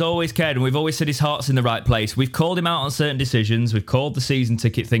 Chansiri has always cared, and we've always said his heart's in the right place. We've called him out on certain decisions. We've called the season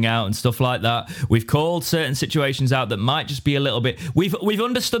ticket thing out and stuff like that. We've called certain situations out that might just be a little bit... We've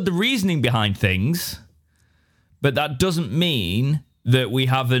understood the reasoning behind things, but that doesn't mean that we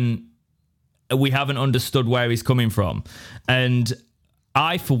haven't understood where he's coming from. And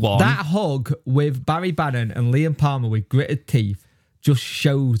I, for one... That hug with Barry Bannon and Liam Palmer with gritted teeth just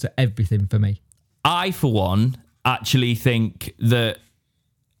shows everything for me. I, for one, actually think that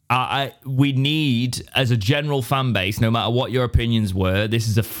we need, as a general fan base, no matter what your opinions were, this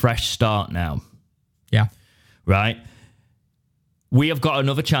is a fresh start now. Yeah. Right? We have got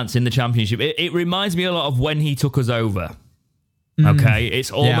another chance in the championship. It reminds me a lot of when he took us over. Okay?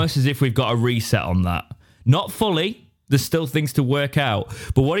 It's almost as if we've got a reset on that. Not fully. There's still things to work out.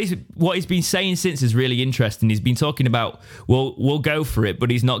 But what he's been saying since is really interesting. He's been talking about, well, we'll go for it, but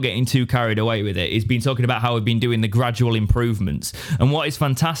he's not getting too carried away with it. He's been talking about how we've been doing the gradual improvements. And what is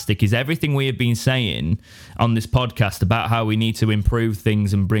fantastic is everything we have been saying on this podcast about how we need to improve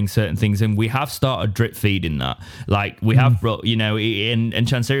things and bring certain things in, we have started drip feeding that. Like, we have brought, and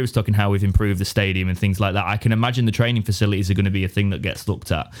Chansiri was talking how we've improved the stadium and things like that. I can imagine the training facilities are going to be a thing that gets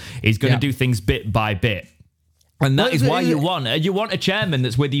looked at. He's going to do things bit by bit. And that is why you want a chairman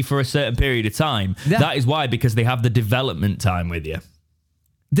that's with you for a certain period of time. Yeah. That is why, because they have the development time with you.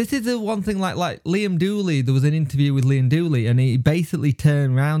 This is the one thing, like Liam Dooley, there was an interview with Liam Dooley, and he basically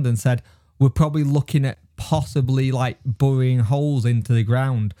turned around and said, we're probably looking at possibly like burying holes into the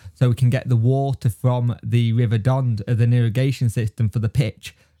ground so we can get the water from the River Don as an irrigation system for the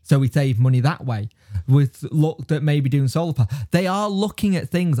pitch. So we save money that way. We've looked at maybe doing solar power. They are looking at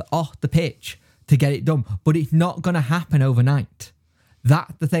things off the pitch to get it done, but it's not going to happen overnight.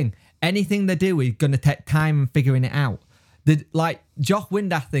 That's the thing. Anything they do is going to take time and figuring it out. Like Josh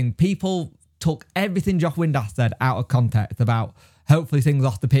Windass thing, people took everything Josh Windass said out of context about hopefully things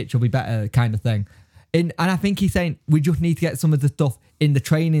off the pitch will be better kind of thing. And I think he's saying we just need to get some of the stuff in the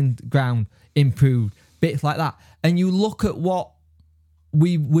training ground improved, bits like that. And you look at what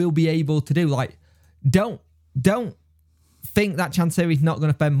we will be able to do. Like, don't think that Chansiri's not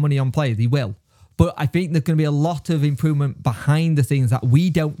going to spend money on players. He will. But I think there's going to be a lot of improvement behind the scenes that we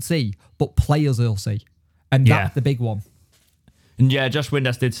don't see, but players will see. And that's the big one. And yeah, Josh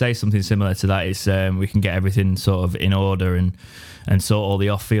Windass did say something similar to that. It's we can get everything sort of in order and sort all the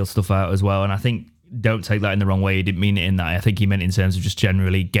off-field stuff out as well. And I think, don't take that in the wrong way. He didn't mean it in that. I think he meant in terms of just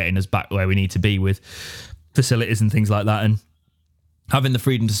generally getting us back where we need to be with facilities and things like that and having the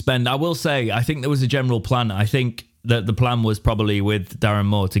freedom to spend. I will say, I think there was a general plan. I think that the plan was probably with Darren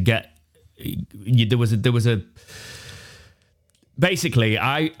Moore to get... There was a basically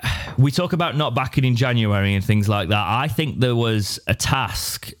we talk about not backing in January and things like that. I think there was a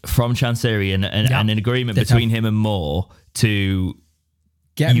task from Chansiri and an agreement between him and Moore to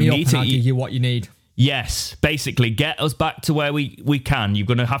get me up and I'll give you what you need. Yes, basically get us back to where we can. You're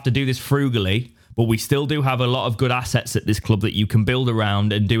going to have to do this frugally, but we still do have a lot of good assets at this club that you can build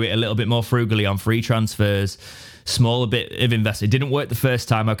around and do it a little bit more frugally on free transfers. Smaller bit of investment. It didn't work the first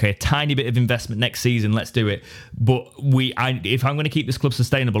time. Okay, a tiny bit of investment next season. Let's do it. But if I'm going to keep this club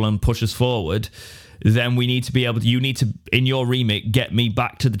sustainable and push us forward, then we need to be able to. You need to, in your remit, get me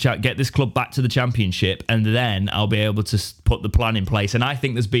back to get this club back to the championship, and then I'll be able to put the plan in place. And I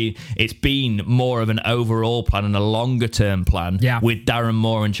think it's been more of an overall plan and a longer term plan with Darren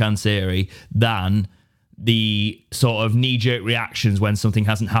Moore and Chansiri than the sort of knee-jerk reactions when something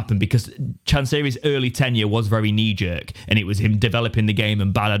hasn't happened, because Chansiri's early tenure was very knee-jerk and it was him developing the game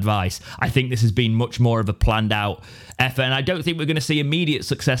and bad advice. I think this has been much more of a planned out effort, and I don't think we're going to see immediate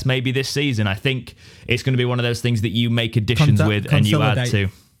success maybe this season. I think it's going to be one of those things that you make additions with and you add to.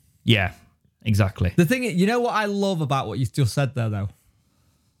 Yeah, exactly. The thing is, you know what I love about what you just said there though?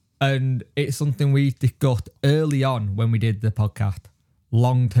 And it's something we discussed early on when we did the podcast.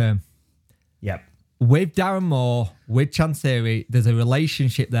 Long term. Yep. With Darren Moore, with Chansiri, there's a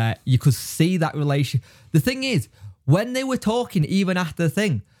relationship there. You could see that relationship. The thing is, when they were talking, even after the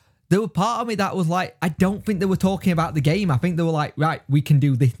thing, there was part of me that was like, I don't think they were talking about the game. I think they were like, right, we can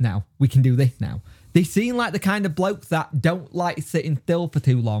do this now. We can do this now. They seem like the kind of blokes that don't like sitting still for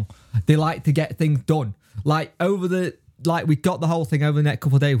too long. They like to get things done. Like we've got the whole thing over the next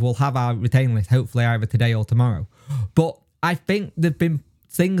couple of days. We'll have our retain list, hopefully either today or tomorrow. But I think there've been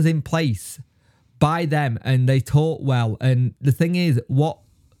things in place by them and they talk well. And the thing is,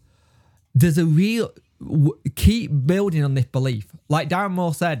 there's a real keep building on this belief. Like Darren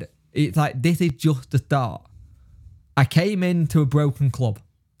Moore said, it's like, this is just the start. I came into a broken club.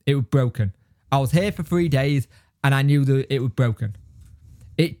 It was broken. I was here for 3 days and I knew that it was broken.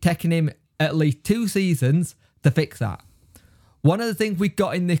 It taken him at least 2 seasons to fix that. One of the things we've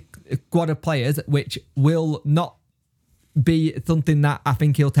got in the squad of players, which will not be something that I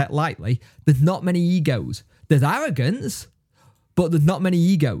think he'll take lightly, there's not many egos. There's arrogance, but there's not many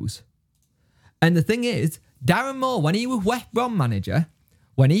egos. And the thing is, Darren Moore, when he was West Brom manager,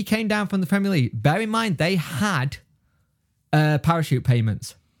 when he came down from the Premier League, bear in mind they had parachute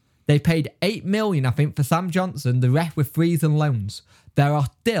payments. They paid $8 million, I think, for Sam Johnson. The rest were frees and loans. There are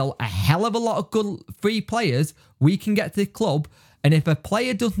still a hell of a lot of good free players we can get to the club. And if a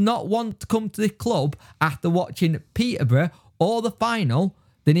player does not want to come to the club after watching Peterborough or the final,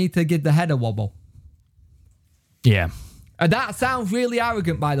 they need to give the head a wobble. Yeah. And that sounds really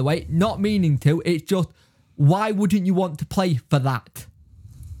arrogant, by the way. Not meaning to. It's just, why wouldn't you want to play for that?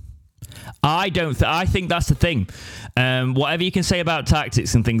 I think that's the thing. Whatever you can say about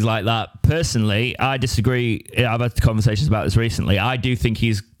tactics and things like that, personally, I disagree. I've had conversations about this recently. I do think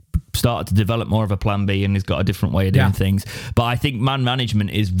he's started to develop more of a plan B and he's got a different way of doing things. But I think man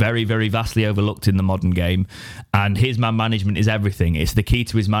management is very, very vastly overlooked in the modern game. And his man management is everything. It's the key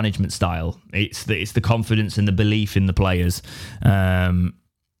to his management style. It's the confidence and the belief in the players.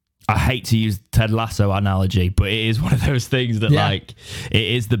 I hate to use Ted Lasso analogy, but it is one of those things that like it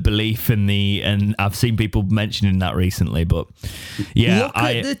is the belief and I've seen people mentioning that recently. But yeah,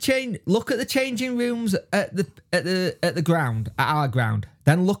 look at the changing rooms at the ground, at our ground.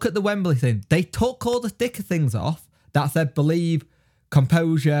 Then look at the Wembley thing. They took all the sticker things off that said believe,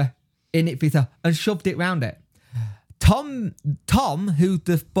 composure, in it for yourself, and shoved it round it. Tom, who's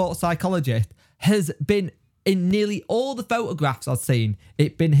the sports psychologist, has been in nearly all the photographs I've seen,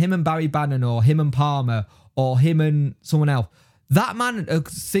 it's been him and Barry Bannon or him and Palmer or him and someone else. That man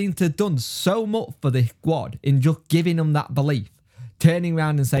seems to have done so much for the squad in just giving them that belief, turning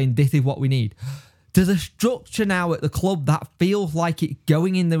around and saying, this is what we need. There's a structure now at the club that feels like it's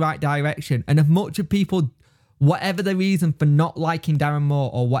going in the right direction. And as much of people, whatever the reason for not liking Darren Moore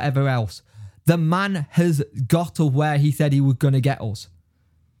or whatever else, the man has got to where he said he was going to get us.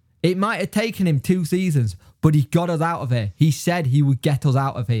 It might have taken him 2 seasons, but he got us out of here. He said he would get us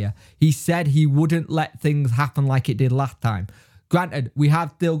out of here. He said he wouldn't let things happen like it did last time. Granted, we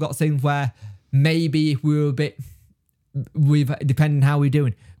have still got things where maybe if we were a bit, depending how we're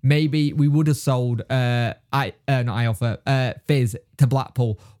doing, maybe we would have sold Fizz to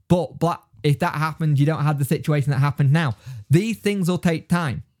Blackpool. But if that happened, you don't have the situation that happened now. These things will take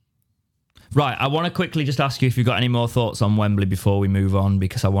time. Right, I want to quickly just ask you if you've got any more thoughts on Wembley before we move on,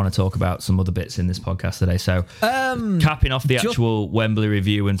 because I want to talk about some other bits in this podcast today. So, capping off the actual Wembley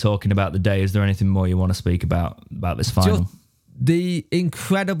review and talking about the day, is there anything more you want to speak about this final? The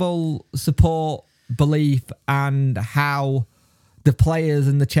incredible support, belief, and how the players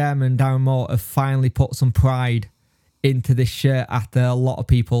and the chairman, Darren Moore, have finally put some pride into this shirt after a lot of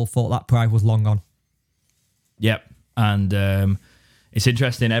people thought that pride was long gone. Yep, and it's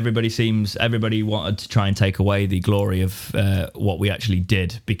interesting. Everybody wanted to try and take away the glory of what we actually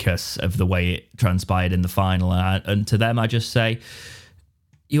did because of the way it transpired in the final. And to them, I just say,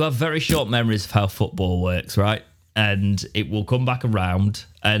 you have very short memories of how football works, right? And it will come back around.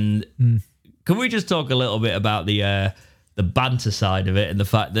 And can we just talk a little bit about the banter side of it and the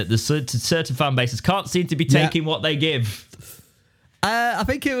fact that the certain fan bases can't seem to be taking what they give? I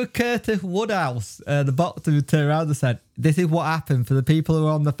think it was Curtis Woodhouse, the boxer, who turned around and said, this is what happened for the people who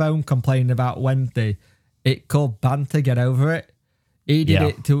are on the phone complaining about Wednesday. It called banter, get over it. He did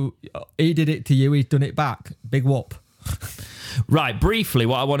it to you, he's done it back. Big whoop. Right, briefly,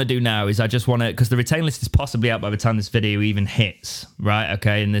 what I want to do now is I just want to, because the retain list is possibly out by the time this video even hits, right?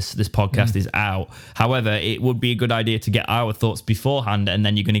 Okay, and this podcast is out. However, it would be a good idea to get our thoughts beforehand, and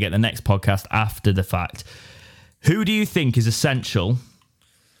then you're going to get the next podcast after the fact. Who do you think is essential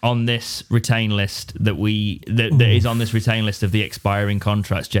on this retain list that is on this retain list of the expiring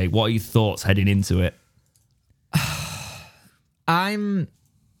contracts, Jake? What are your thoughts heading into it?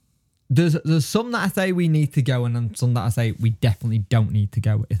 There's some that I say we need to go, and then some that I say we definitely don't need to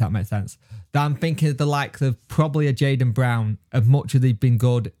go, if that makes sense. That I'm thinking of the likes of probably a Jaden Brown. As much as he's been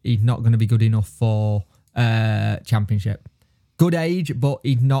good, he's not going to be good enough for Championship. Good age, but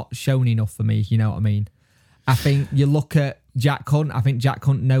he's not shown enough for me, you know what I mean? I think you look at Jack Hunt. I think Jack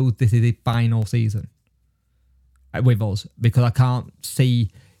Hunt knows this is his final season with us, because I can't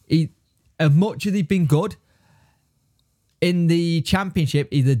see as much as he's been good in the Championship.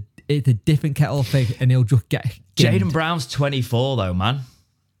 It's a different kettle of fish, and he'll just get Jaden Brown's 24 though, man.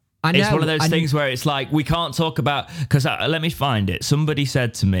 I know, it's one of those things where it's like we can't talk about, because let me find it. Somebody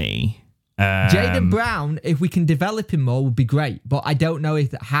said to me, Jaden Brown, if we can develop him more, would be great. But I don't know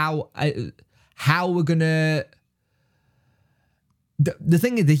how we're going to... The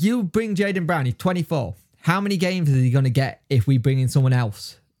thing is, if you bring Jayden Brown, he's 24. How many games is he going to get if we bring in someone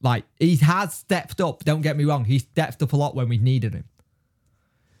else? Like, he has stepped up. Don't get me wrong. He's stepped up a lot when we needed him.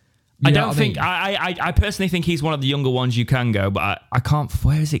 I don't think... I personally think he's one of the younger ones you can go, but I can't...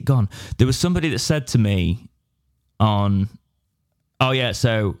 Where has it gone? There was somebody that said to me on... Oh, yeah,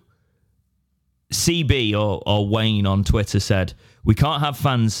 so... CB or Wayne on Twitter said, we can't have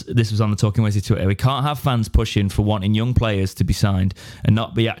fans, this was on the Talking Wednesday Twitter, we can't have fans pushing for wanting young players to be signed and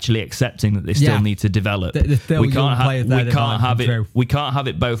not be actually accepting that they still need to develop. We can't have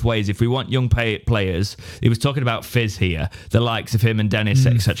it both ways. If we want young players, he was talking about Fizz here, the likes of him and Dennis,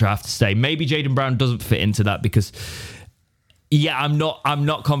 etc. have to stay. Maybe Jayden Brown doesn't fit into that because... Yeah, I'm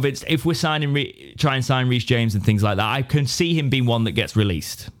not convinced. If we're try and sign Reece James and things like that, I can see him being one that gets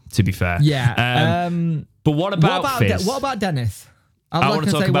released, to be fair. Yeah. But what about Fizz? What about Dennis? I want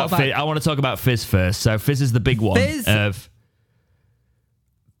to talk about Fizz. I want to talk about Fizz first. So Fizz is the big one.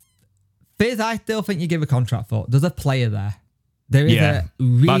 Fizz, I still think you give a contract for. There's a player there. There is a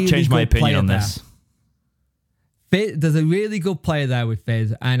really I've changed my opinion on this. Fizz, there's a really good player there with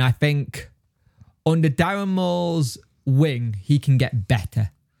Fizz, and I think under Darren Moore's wing, he can get better.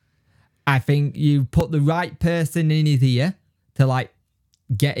 I think you put the right person in his ear to like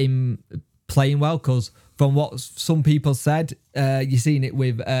get him playing well, because from what some people said, you've seen it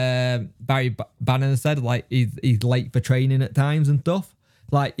with Barry Bannon said, like he's late for training at times and stuff.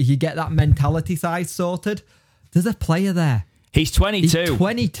 Like if you get that mentality side sorted, there's a player there. He's 22. He's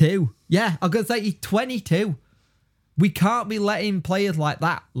 22. Yeah, I'm going to say he's 22. We can't be letting players like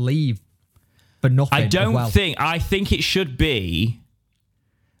that leave for nothing. I think it should be.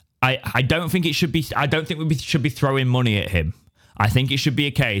 I don't think it should be. I don't think we should be throwing money at him. I think it should be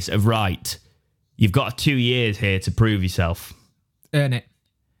a case of, right, you've got 2 years here to prove yourself. Earn it.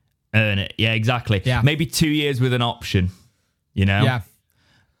 Yeah, exactly. Yeah. Maybe 2 years with an option, you know? Yeah.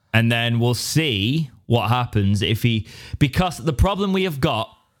 And then we'll see what happens if he... Because the problem we have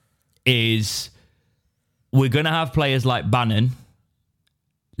got is we're going to have players like Bannon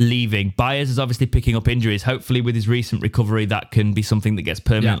leaving. Byers is obviously picking up injuries. Hopefully with his recent recovery, that can be something that gets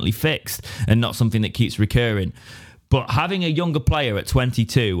permanently fixed and not something that keeps recurring. But having a younger player at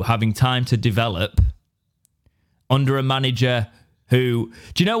 22, having time to develop under a manager who...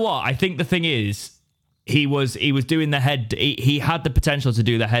 Do you know what? I think the thing is, he was doing the head... He had the potential to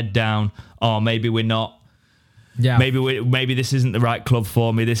do the head down. Oh, maybe we're not... Yeah. Maybe this isn't the right club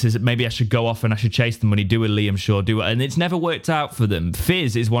for me. Maybe I should go off and I should chase the money, do a Liam Shaw, do it. And it's never worked out for them.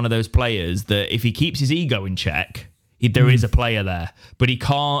 Fizz is one of those players that if he keeps his ego in check, there is a player there. But he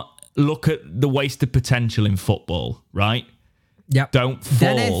can't look at the wasted potential in football, right? Yep. Don't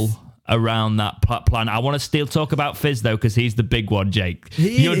fall around that plan. I want to still talk about Fizz though, because he's the big one, Jake.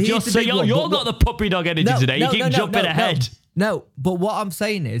 You're got the puppy dog energy today. You keep jumping ahead. No, but what I'm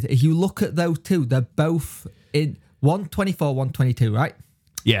saying is, if you look at those two, they're both in 124, 122, right?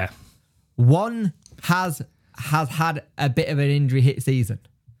 Yeah. One has had a bit of an injury hit season.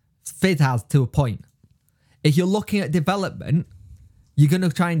 Fizz has, to a point. If you're looking at development, you're going to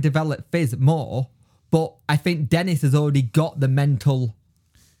try and develop Fizz more, but I think Dennis has already got the mental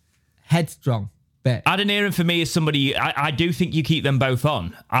headstrong bit. Adeniran for me is somebody, I do think you keep them both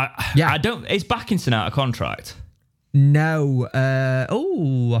on. I don't... Is Backinson out of contract? No.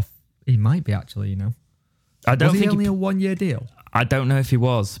 He might be actually, you know. I don't think only a 1 year deal? I don't know if he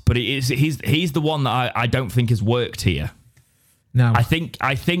was, but he's the one that I don't think has worked here. No. I think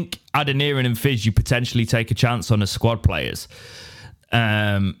Adeniran and Fizz, you potentially take a chance on as squad players.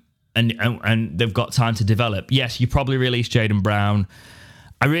 And they've got time to develop. Yes, you probably release Jayden Brown.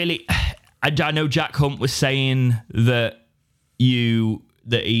 I know Jack Hunt was saying that he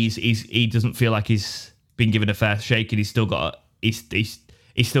doesn't feel like he's been given a fair shake, and he's still got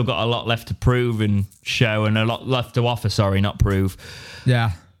a lot left to prove and show, and a lot left to offer. Sorry, not prove.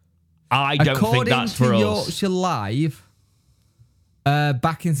 Yeah, I don't think that's for us. According to Yorkshire Live,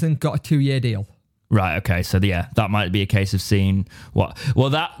 Backinson got a 2 year deal. Right. Okay. So yeah, that might be a case of seeing what. Well,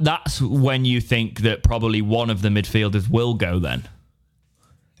 that's when you think that probably one of the midfielders will go then.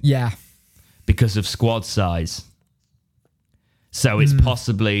 Yeah, because of squad size. So it's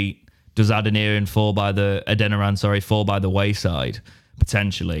possibly. Does Adeniran fall by the wayside,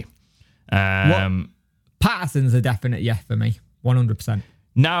 potentially? Patterson's a definite yes for me, 100%.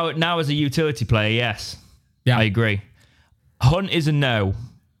 Now as a utility player, yes. Yeah. I agree. Hunt is a no,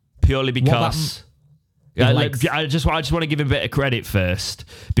 purely because... I just want to give him a bit of credit first,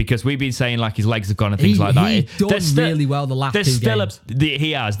 because we've been saying like his legs have gone and things like that. He's done really well the last 2 games.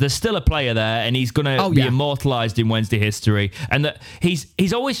 He has. There's still a player there, and he's going to be immortalised in Wednesday history. And that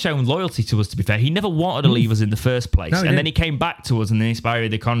he's always shown loyalty to us, to be fair. He never wanted to leave us in the first place. And then he came back to us and then he expired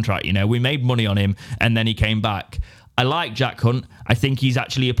the contract. You know, we made money on him and then he came back. I like Jack Hunt. I think he's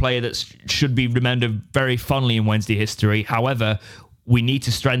actually a player that should be remembered very fondly in Wednesday history. However, we need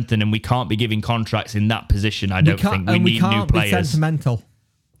to strengthen, and we can't be giving contracts in that position. I don't think we need new players. We can't be sentimental.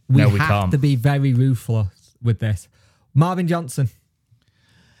 We have to be very ruthless with this. Marvin Johnson.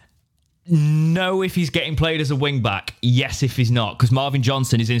 No, if he's getting played as a wing back. Yes, if he's not, because Marvin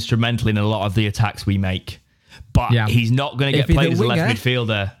Johnson is instrumental in a lot of the attacks we make. But he's not going to get played as a left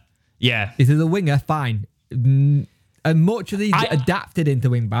midfielder. Yeah, if he's a winger, fine. And much of these adapted into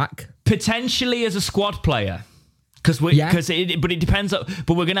wing back. Potentially as a squad player. But it depends. But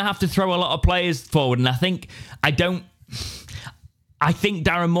we're going to have to throw a lot of players forward, and I think Darren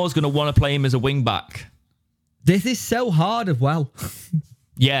Moore's going to want to play him as a wing back. This is so hard as well.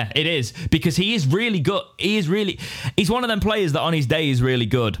 Yeah, it is, because he is really good. He's one of them players that on his day is really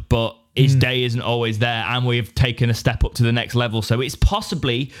good, but his day isn't always there, and we've taken a step up to the next level. So it's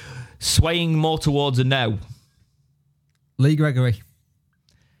possibly swaying more towards a no. Lee Gregory.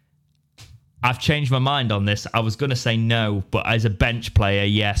 I've changed my mind on this. I was going to say no, but as a bench player,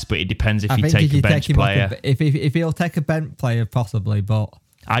 yes. But it depends if you take a bench player. If he'll take a bench player, possibly, but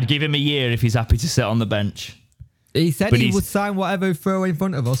I'd give him a year if he's happy to sit on the bench. He said he would sign whatever throw in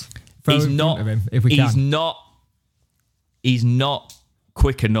front of us. He's not. If we can. He's not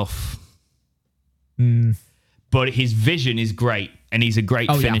quick enough. But his vision is great, and he's a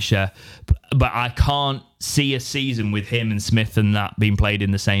great finisher. Yeah. But I can't see a season with him and Smith and that being played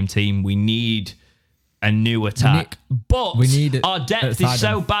in the same team. We need a new attack. But our depth is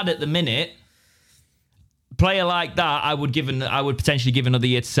so bad at the minute. Player like that, I would potentially give another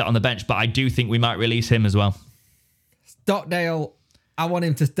year to sit on the bench, but I do think we might release him as well. Stockdale, I want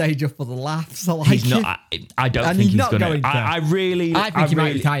him to stay just for the laughs. He's not. I don't think he's going to. I think he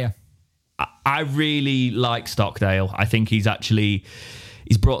might retire. I really like Stockdale. I think he's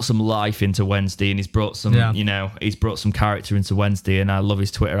brought some life into Wednesday, and he's brought some, he's brought some character into Wednesday, and I love his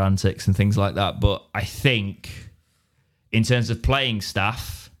Twitter antics and things like that. But I think, in terms of playing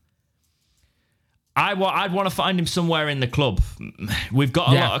staff, I'd want to find him somewhere in the club. We've got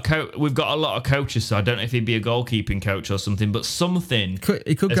a lot of coaches, so I don't know if he'd be a goalkeeping coach or something, but something.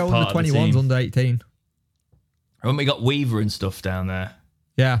 He could go under 21s, under 18. Haven't we got Weaver and stuff down there?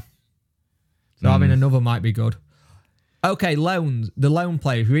 Yeah. So I mean, another might be good. Okay, loans. The loan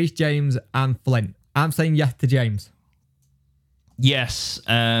players, Reece James and Flint. I'm saying yes to James. Yes.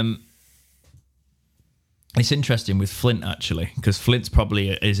 It's interesting with Flint, actually, because Flint's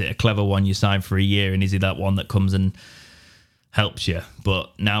probably, is it a clever one you sign for a year, and is he that one that comes and helps you?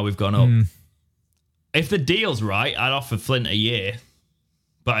 But now we've gone up. If the deal's right, I'd offer Flint a year.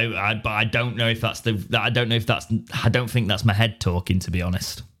 But I don't know if that's I don't think that's my head talking, to be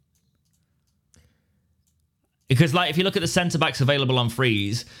honest. Because, if you look at the centre-backs available on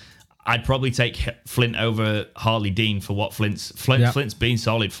frees, I'd probably take Flint over Harley Dean for what Flint's been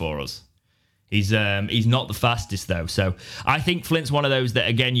solid for us. He's not the fastest, though. So I think Flint's one of those that,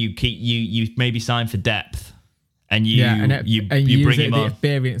 again, you maybe sign for depth, and you bring him on. The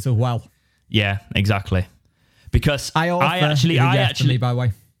experience as well. Yeah, exactly. Because I actually, by the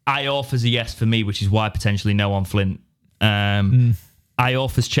way, Iorfa's a yes for me, which is why potentially no on Flint.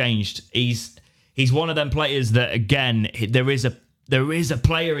 Iorfa's changed. He's one of them players that, again, there is a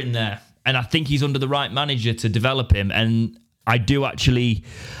player in there, and I think he's under the right manager to develop him. And I don't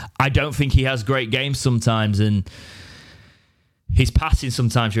think he has great games sometimes, and his passing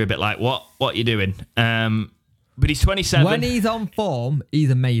sometimes you're a bit like, what are you doing? But he's 27. When he's on form,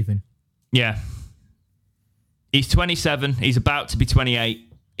 he's amazing. Yeah. He's 27. He's about to be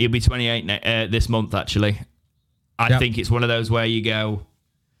 28. He'll be 28 this month, actually. I think it's one of those where you go,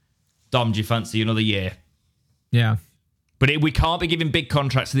 Dom, do you fancy another year? Yeah. But we can't be giving big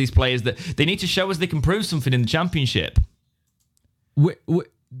contracts to these players. That they need to show us they can prove something in the Championship.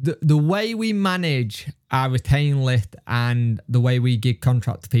 The way we manage our retain list and the way we give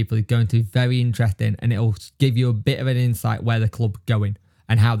contracts to people is going to be very interesting, and it'll give you a bit of an insight where the club's going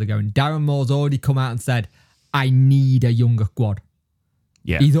and how they're going. Darren Moore's already come out and said, I need a younger squad.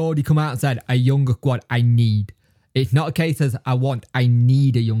 Yeah. He's already come out and said, a younger squad I need. It's not a case as I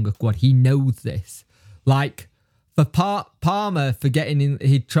need a younger squad. He knows this. For Palmer for getting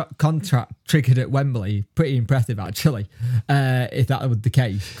his contract triggered at Wembley, pretty impressive actually. If that was the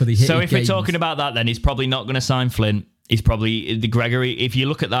case, because he hit. So if we're talking about that, then he's probably not going to sign Flint. He's probably the Gregory. If you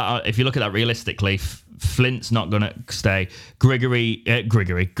look at that realistically, Flint's not going to stay. Gregory,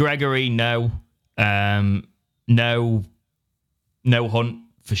 no. No Hunt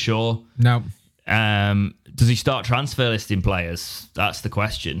for sure. No. Does he start transfer listing players? That's the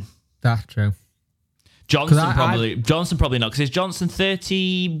question. That's true. Johnson probably not, because is Johnson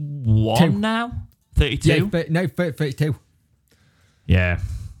 31 now? 32? Yeah, 32. Yeah.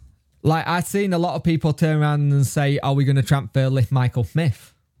 Like, I've seen a lot of people turn around and say, are we going to transfer lift Michael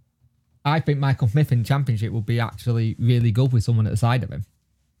Smith? I think Michael Smith in Championship will be actually really good with someone at the side of him.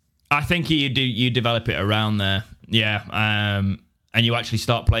 I think you develop it around there. Yeah. And you actually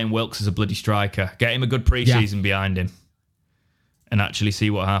start playing Wilkes as a bloody striker. Get him a good preseason behind him. And actually see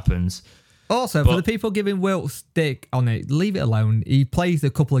what happens. Also, for the people giving Wilkes stick on it, leave it alone. He plays a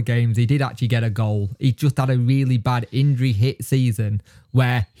couple of games. He did actually get a goal. He just had a really bad injury hit season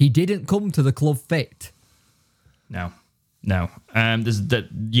where he didn't come to the club fit. No.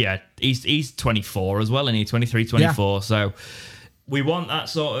 He's 24 as well, and he's 23, 24. Yeah. So we want that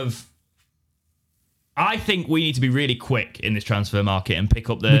sort of. I think we need to be really quick in this transfer market and pick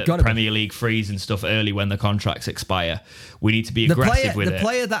up the Premier League frees and stuff early when the contracts expire. We need to be aggressive with it. The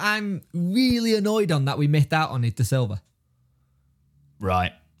player that I'm really annoyed on that we missed out on is De Silva.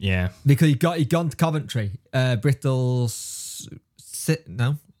 Right, yeah. Because he'd gone to Coventry. Bristol's...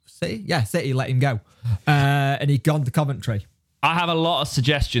 City? Yeah, City let him go. And he'd gone to Coventry. I have a lot of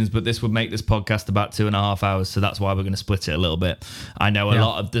suggestions, but this would make this podcast about 2.5 hours, so that's why we're going to split it a little bit. I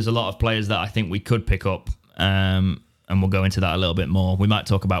know there's a lot of players that I think we could pick up, and we'll go into that a little bit more. We might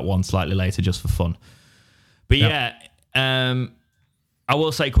talk about one slightly later just for fun. But I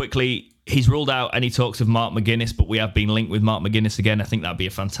will say quickly, he's ruled out any talks of Mark McGuinness, but we have been linked with Mark McGuinness again. I think that'd be a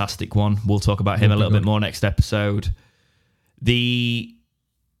fantastic one. We'll talk about him a little bit more next episode.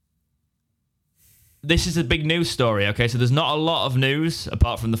 This is a big news story, okay? So there's not a lot of news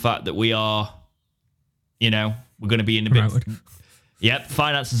apart from the fact that we are, we're going to be in a bit. Yep,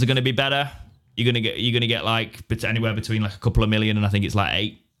 finances are going to be better. You're going to get like anywhere between like a couple of million and I think it's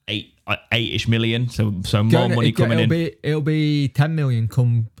like eight-ish million. So more money coming in. It'll be 10 million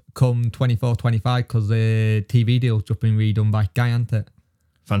come 24-25 because the TV deal's just been redone by Sky, hasn't it?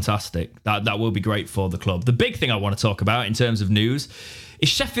 Fantastic. That will be great for the club. The big thing I want to talk about in terms of news is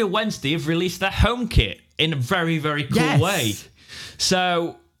Sheffield Wednesday have released their home kit in a very, very cool way.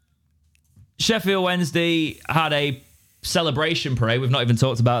 So Sheffield Wednesday had a celebration parade. We've not even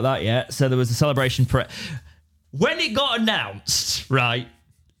talked about that yet. So there was a celebration parade. When it got announced, right,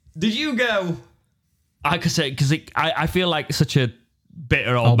 did you go... I could say, because I feel like such a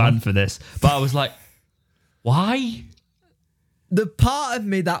bitter old man for this, but I was like, why? The part of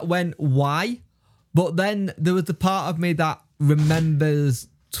me that went, why? But then there was the part of me that remembers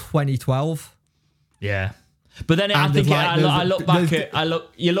 2012. Yeah. But then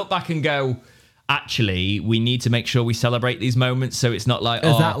you look back and go, actually, we need to make sure we celebrate these moments so it's not like,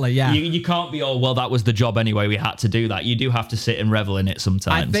 you can't be, that was the job anyway, we had to do that. You do have to sit and revel in it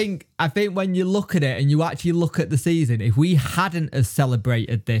sometimes. I think when you look at it and you actually look at the season, if we hadn't have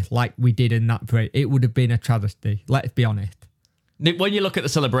celebrated this like we did in that parade, it would have been a tragedy. Let's be honest. When you look at the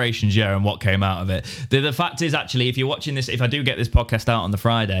celebrations, and what came out of it, the fact is actually, if you're watching this, if I do get this podcast out on the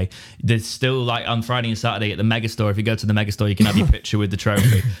Friday, there's still like on Friday and Saturday at the Megastore. If you go to the Megastore, you can have your picture with the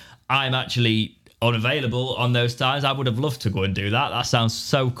trophy. I'm actually unavailable on those times. I would have loved to go and do that. That sounds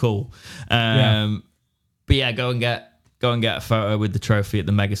so cool. But yeah, go and get a photo with the trophy at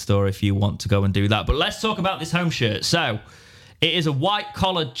the Megastore if you want to go and do that. But let's talk about this home shirt. So it is a white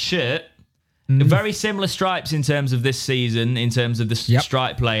collared shirt. Very similar stripes in terms of this season, in terms of the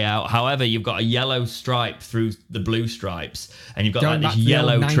stripe layout. However, you've got a yellow stripe through the blue stripes, and you've got like this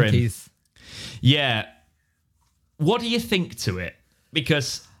yellow trim. Yeah. What do you think to it?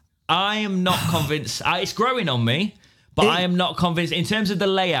 Because I am not convinced. It's growing on me, but I am not convinced. In terms of the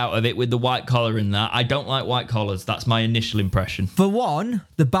layout of it with the white collar and that, I don't like white collars. That's my initial impression. For one,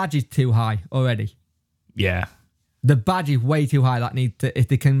 the badge is too high already. Yeah. The badge is way too high. If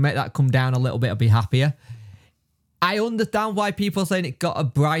they can make that come down a little bit, I'll be happier. I understand why people are saying it got a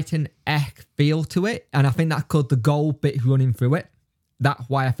Brighton-esque feel to it, and I think that could the gold bit running through it. That's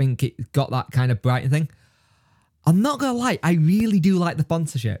why I think it got that kind of Brighton thing. I'm not going to lie, I really do like the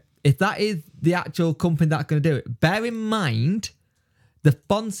sponsorship. If that is the actual company that's going to do it, bear in mind, the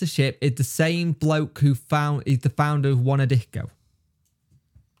sponsorship is the same bloke is the founder of Wanna Disco.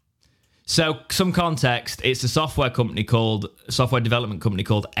 So, some context, it's a software development company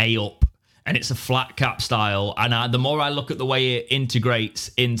called A-Up, and it's a flat cap style. And the more I look at the way it integrates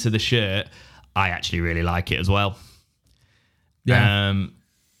into the shirt, I actually really like it as well. Yeah.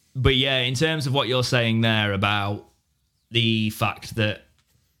 But yeah, in terms of what you're saying there about the fact that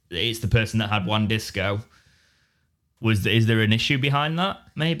it's the person that had one disco. Is there an issue behind that?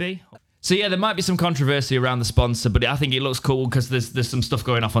 Maybe. So yeah, there might be some controversy around the sponsor, but I think it looks cool because there's some stuff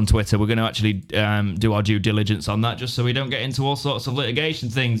going off on Twitter. We're going to actually do our due diligence on that, just so we don't get into all sorts of litigation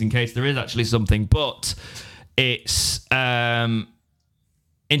things in case there is actually something. But it's in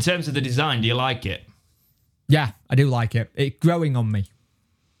terms of the design, do you like it? Yeah, I do like it. It's growing on me.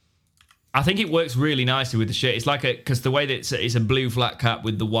 I think it works really nicely with the shirt. It's like because the way that it's a blue flat cap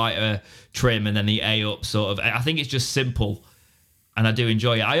with the whiter trim and then the A up sort of. I think it's just simple, and I do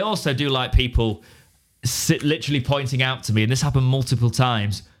enjoy it. I also do like people literally pointing out to me, and this happened multiple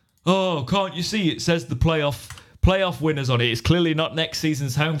times. Oh, can't you see? It says the playoff winners on it. It's clearly not next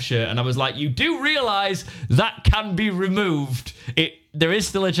season's home shirt. And I was like, you do realise that can be removed. There is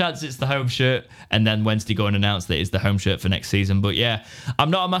still a chance it's the home shirt, and then Wednesday go and announce that it's the home shirt for next season. But yeah, I'm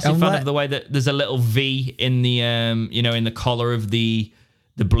not a massive fan of the way that there's a little V in the in the collar of the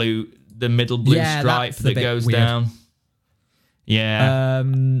middle blue stripe that goes weird down. Yeah.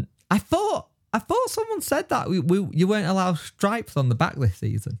 I thought someone said that you weren't allowed stripes on the back this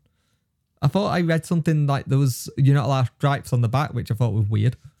season. I thought I read something like you're not allowed stripes on the back, which I thought was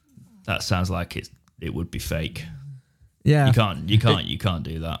weird. That sounds like it would be fake. Yeah, you can't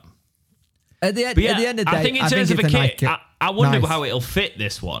do that. At the end of the day, I think in terms of a kit, I wonder how it'll fit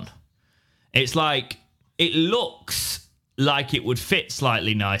this one. It's like it looks like it would fit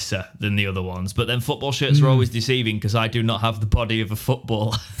slightly nicer than the other ones, but then football shirts are always deceiving because I do not have the body of a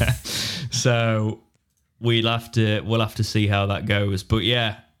footballer, so we'll have to see how that goes. But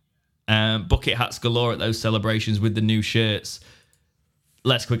yeah, bucket hats galore at those celebrations with the new shirts.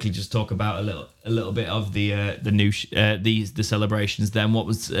 Let's quickly just talk about a little bit of the new the celebrations. Then,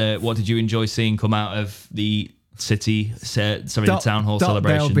 what did you enjoy seeing come out of the the town hall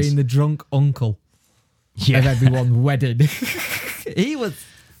celebrations? Dale being the drunk uncle of everyone's wedding. He was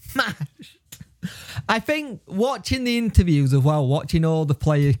smashed. I think watching the interviews as well, watching all the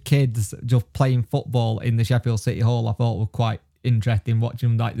player kids just playing football in the Sheffield City Hall, I thought was quite interesting. Watching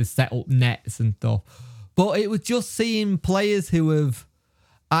them like the set up nets and stuff, but it was just seeing players who have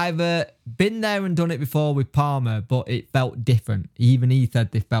either been there and done it before with Palmer, but it felt different. Even he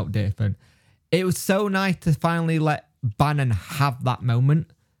said they felt different. It was so nice to finally let Bannon have that moment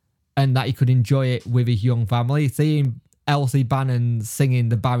and that he could enjoy it with his young family. Seeing Elsie Bannon singing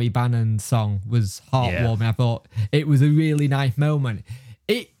the Barry Bannon song was heartwarming. Yeah. I thought it was a really nice moment.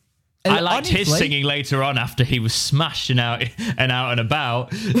 I liked his singing later on after he was smashing out and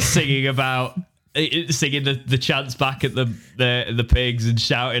about, singing the chants back at the pigs and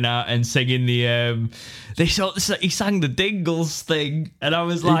shouting out and singing he sang the Dingles thing, and I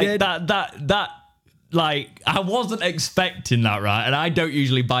was like that like I wasn't expecting that, right? And I don't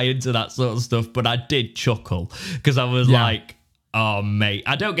usually buy into that sort of stuff, but I did chuckle because I was like, oh mate,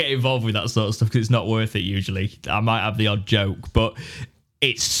 I don't get involved with that sort of stuff because it's not worth it usually. I might have the odd joke, but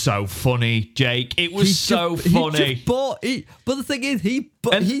it's so funny, Jake. It was so funny. But the thing is,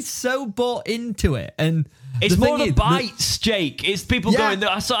 he's so bought into it, and it's more the bites, Jake. It's people going.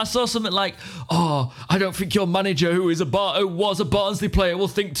 I saw something like, "Oh, I don't think your manager, who was a Barnsley player, will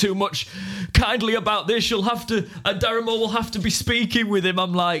think too much kindly about this. Darren Moore will have to be speaking with him."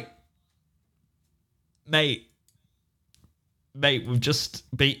 I'm like, mate, we've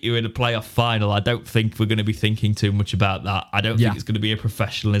just beat you in a playoff final. I don't think we're going to be thinking too much about that. I don't think it's going to be a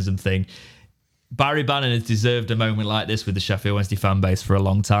professionalism thing. Barry Bannon has deserved a moment like this with the Sheffield Wednesday fan base for a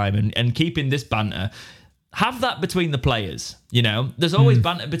long time, and keeping this banter, have that between the players. You know, there's always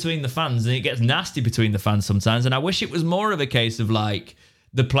banter between the fans, and it gets nasty between the fans sometimes. And I wish it was more of a case of like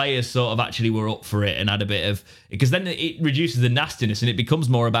the players sort of actually were up for it and had a bit of, because then it reduces the nastiness and it becomes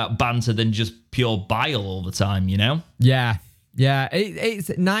more about banter than just pure bile all the time. You know? Yeah. Yeah, it's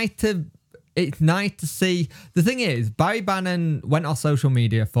nice to see. The thing is, Barry Bannon went on social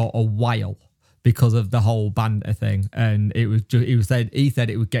media for a while because of the whole banter thing, and he said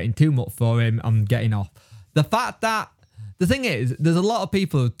it was getting too much for him. I'm getting off. The fact that the thing is, there's a lot of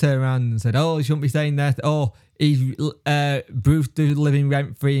people who turn around and said, "Oh, you shouldn't be saying that." Oh, he's Bruce living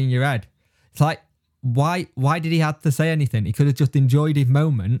rent free in your head. It's like, why did he have to say anything? He could have just enjoyed his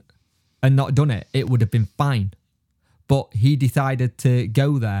moment and not done it. It would have been fine. But he decided to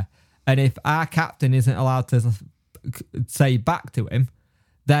go there. And if our captain isn't allowed to say back to him,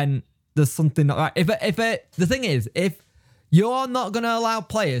 then there's something not right. The thing is, if you're not going to allow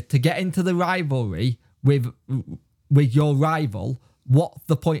players to get into the rivalry with your rival, what's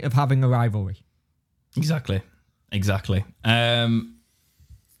the point of having a rivalry? Exactly. Yeah,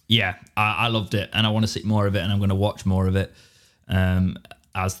 I loved it, and I want to see more of it, and I'm going to watch more of it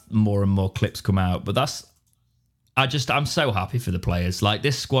as more and more clips come out. But that's I'm so happy for the players. Like,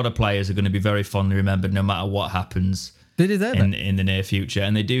 this squad of players are going to be very fondly remembered no matter what happens. They deserve it in the near future,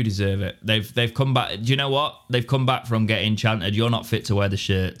 and they do deserve it. They've come back. Do you know what? They've come back from getting chanted, "You're not fit to wear the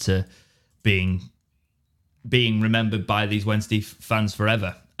shirt," to being remembered by these Wednesday fans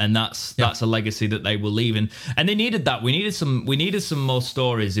forever. And that's a legacy that they will leave. And they needed that. We needed some more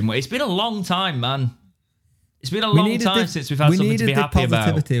stories. It's been a long time, man. It's been a long time since we've had something to be happy about.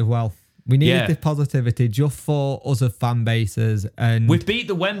 We needed the positivity as well. We needed the positivity just for us as fan bases. And we've beat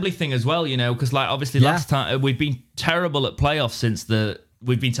the Wembley thing as well, because like obviously last time we've been terrible at playoffs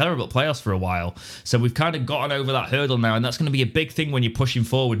we've been terrible at playoffs for a while. So we've kind of gotten over that hurdle now, and that's going to be a big thing when you're pushing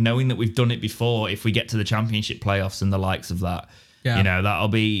forward, knowing that we've done it before. If we get to the championship playoffs and the likes of that, that'll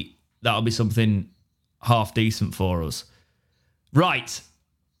be something half decent for us. Right,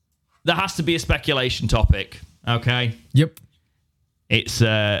 there has to be a speculation topic. Okay. Yep. It's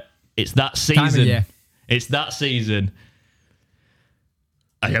that season. It's that season.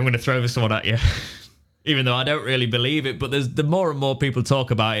 I'm going to throw this one at you, even though I don't really believe it. But the more and more people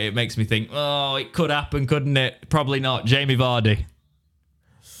talk about it, it makes me think, oh, it could happen, couldn't it? Probably not. Jamie Vardy.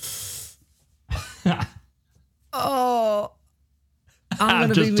 Oh, I'm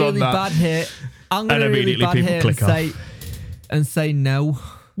going to be really bad here. I'm going to be really bad here and say no.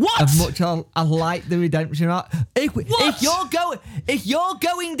 What? As much as I like the redemption arc. If you're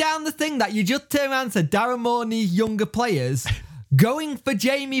going down the thing that you just turn around and said Darren Moore needs younger players, going for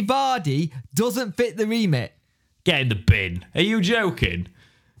Jamie Vardy doesn't fit the remit. Get in the bin. Are you joking?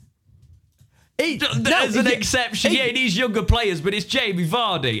 There's an exception. He needs younger players, but it's Jamie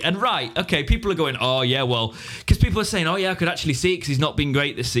Vardy. And right, okay, people are going, oh yeah, well, because people are saying, oh yeah, I could actually see it because he's not been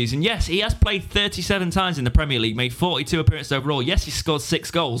great this season. Yes, he has played 37 times in the Premier League, made 42 appearances overall. Yes, he scored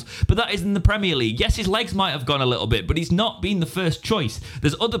 6 goals, but that is in the Premier League. Yes, his legs might have gone a little bit, but he's not been the first choice.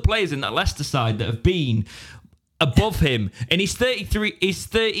 There's other players in that Leicester side that have been above him, and he's 33. He's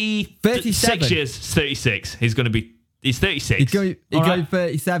 36 years. 36. He's 36. He's going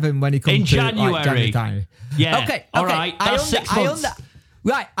 37 when he comes in January. January time. Yeah. Okay. All right. That's 6 months.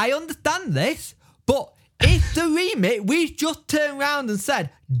 I understand this, but if the remit, we just turned around and said,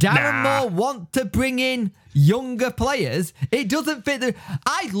 Darren Moore want to bring in younger players, it doesn't fit.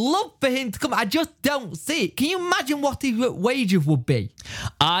 I'd love for him to come. I just don't see it. Can you imagine what his wages would be?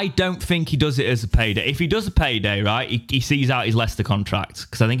 I don't think he does it as a payday. If he does a payday, right, he sees out his Leicester contract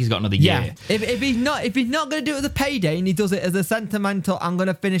because I think he's got another year. If he's not going to do it as a payday and he does it as a sentimental, I'm going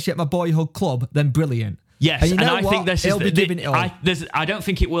to finish at my boyhood club, then brilliant. Yes, and I think this is. I don't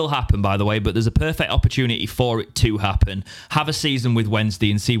think it will happen, by the way, but there's a perfect opportunity for it to happen. Have a season with Wednesday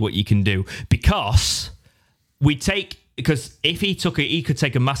and see what you can do, because if he took it, he could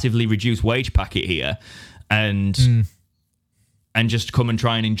take a massively reduced wage packet here, and just come and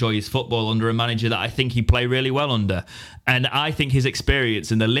try and enjoy his football under a manager that I think he'd play really well under. And I think his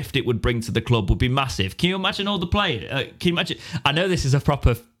experience and the lift it would bring to the club would be massive. Can you imagine all the players? Can you imagine? I know this is a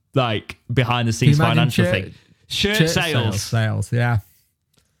proper behind the scenes financial thing. Shirt sales, yeah.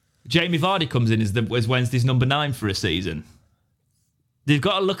 Jamie Vardy comes in as Wednesday's number 9 for a season. They've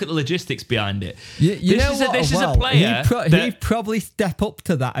got to look at the logistics behind it. This is a player. He'd probably step up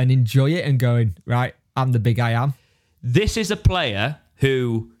to that and enjoy it and going, right, I'm the big I am. This is a player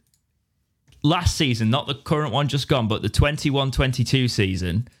who last season, not the current one just gone, but the 21-22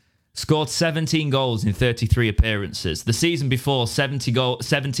 season, scored 17 goals in 33 appearances. The season before, 17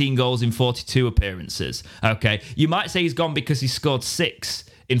 goals in 42 appearances. Okay, you might say he's gone because he scored 6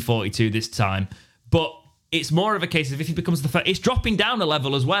 in 42 this time, but it's more of a case of if he becomes it's dropping down a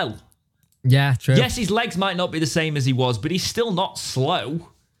level as well. Yeah, true. Yes, his legs might not be the same as he was, but he's still not slow,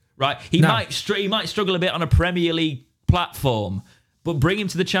 right? He might struggle a bit on a Premier League platform, but bring him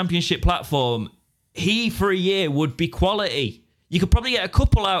to the Championship platform, he for a year would be quality. You could probably get a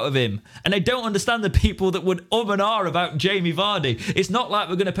couple out of him. And I don't understand the people that would and ah about Jamie Vardy. It's not like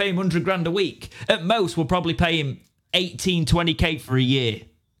we're going to pay him 100 grand a week. At most, we'll probably pay him 18, 20k for a year.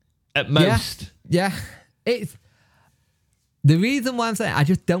 At most. Yeah. It's the reason why I'm saying I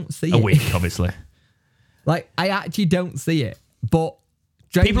just don't see it. A week, obviously. I actually don't see it. But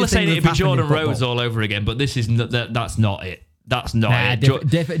people are saying it'd be Jordan Rhodes all over again, but this is that's not it. That's not it.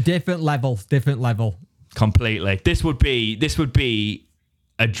 Different level. Completely. This would be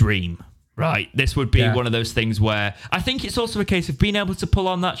a dream, right? This would be one of those things where I think it's also a case of being able to pull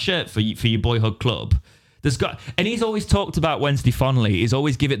on that shirt for your boyhood club. And he's always talked about Wednesday fondly. He's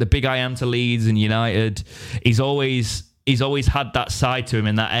always give it the big I am to Leeds and United. He's always had that side to him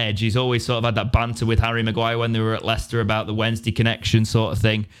and that edge. He's always sort of had that banter with Harry Maguire when they were at Leicester about the Wednesday connection sort of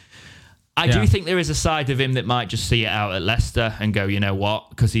thing. I do think there is a side of him that might just see it out at Leicester and go, you know what,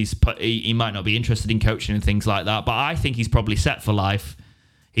 because he might not be interested in coaching and things like that. But I think he's probably set for life.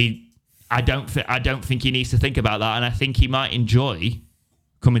 I don't think he needs to think about that, and I think he might enjoy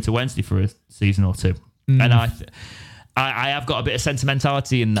coming to Wednesday for a season or two. And I have got a bit of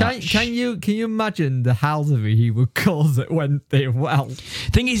sentimentality in that. Can you imagine the howlery he would cause at Wednesday? Well,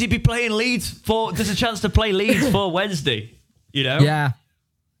 thing is, he'd be playing Leeds for. There's a chance to play Leeds for Wednesday. You know?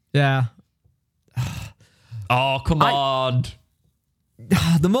 Yeah. Oh, come on.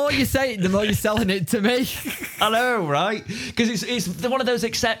 The more you say it, the more you're selling it to me. I know, right? Because it's one of those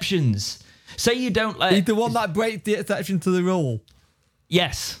exceptions. Say you don't let... He's the one that breaks the exception to the rule.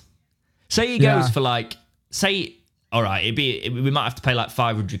 Yes. Say he goes for like... Say... All right, we might have to pay like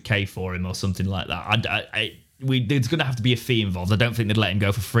 500k for him or something like that. There's going to have to be a fee involved. I don't think they'd let him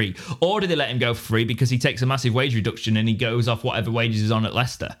go for free. Or do they let him go for free because he takes a massive wage reduction and he goes off whatever wages is on at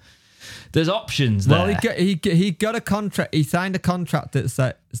Leicester? There's options there. Well, he got a contract. He signed a contract that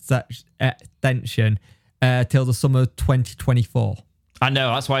set extension till the summer of 2024. I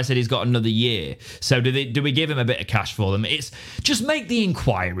know, that's why I said he's got another year. So do we give him a bit of cash for them? It's just make the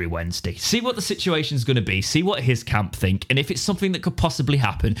inquiry Wednesday. See what the situation's going to be. See what his camp think. And if it's something that could possibly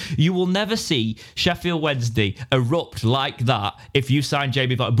happen, you will never see Sheffield Wednesday erupt like that if you sign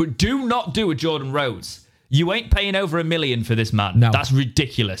Jamie Vardy. But do not do a Jordan Rhodes. You ain't paying over $1 million for this man. No. That's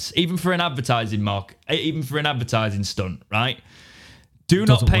ridiculous. Even for an advertising stunt, right? Do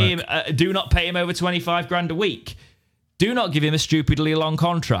not pay him over 25 grand a week. Do not give him a stupidly long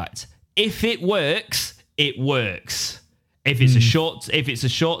contract. If it works, it works. If it's a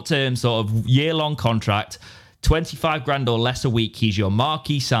short-term sort of year-long contract, 25 grand or less a week, he's your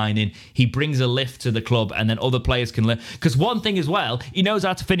marquee signing. He brings a lift to the club, and then other players can live. Because one thing as well, he knows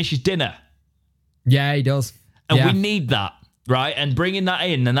how to finish his dinner. Yeah, he does. And we need that, right? And bringing that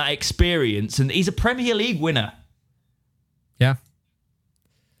in and that experience. And he's a Premier League winner. Yeah.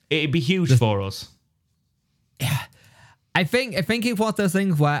 It'd be huge for us. Yeah. I think it's one of those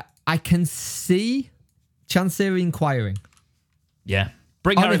things where I can see Chansiri inquiring. Yeah.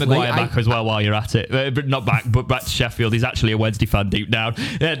 Bring Harry Maguire back as well while you're at it. But not back, but back to Sheffield. He's actually a Wednesday fan deep down.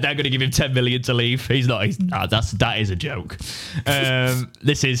 They're going to give him 10 million to leave. He's not. That is a joke.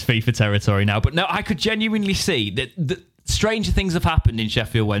 This is FIFA territory now. But no, I could genuinely see that stranger things have happened in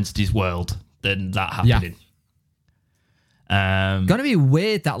Sheffield Wednesday's world than that happening. Going to be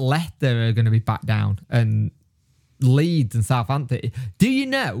weird that Leicester are going to be back down and Leeds and Southampton. Do you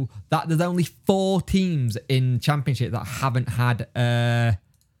know that there's only 4 teams in Championship that haven't had a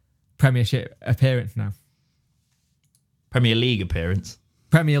Premiership appearance now? Premier League appearance?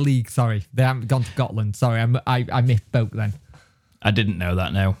 Premier League, sorry. They haven't gone to Scotland. Sorry, I misspoke then. I didn't know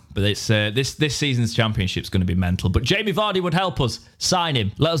that now. But it's this season's Championship's going to be mental. But Jamie Vardy would help us. Sign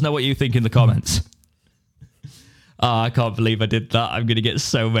him. Let us know what you think in the comments. I can't believe I did that. I'm going to get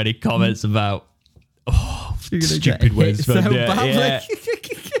so many comments about... stupid words. So badly. Yeah.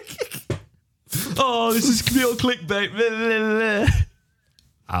 Oh, this is pure clickbait.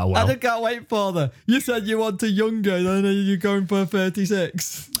 Oh, well. I can't wait for that. You said you want a younger, then you're going for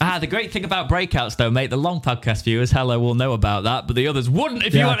 36. The great thing about breakouts, though, mate, the long podcast viewers, will know about that, but the others wouldn't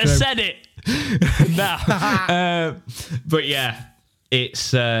if you hadn't said it. But yeah,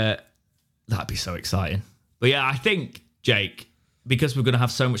 it's that'd be so exciting. But yeah, I think, Jake, because we're going to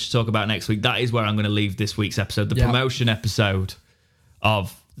have so much to talk about next week, that is where I'm going to leave this week's episode, the promotion episode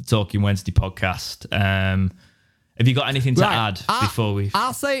of the Talking Wednesday podcast. Have you got anything to add before we...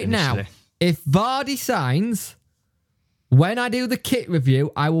 I'll say it now. If Vardy signs, when I do the kit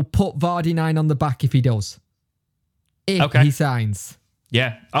review, I will put Vardy 9 on the back if he does. If he signs.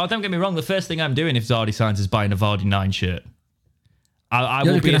 Yeah. Oh, don't get me wrong. The first thing I'm doing if Vardy signs is buying a Vardy 9 shirt.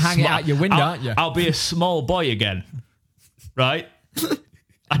 You're going to hang it out your window, aren't you? I'll be a small boy again. Right?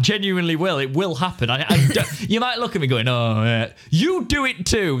 I genuinely will. It will happen. You might look at me going, oh, yeah. You do it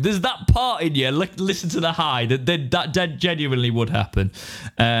too. There's that part in you. Listen to the high. That genuinely would happen.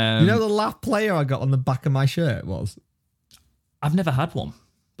 You know the last player I got on the back of my shirt was? I've never had one,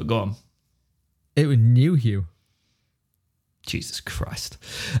 but go on. It was Newhugh. Jesus Christ.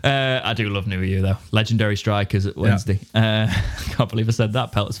 I do love New Year, though. Legendary strikers at Wednesday. I can't believe I said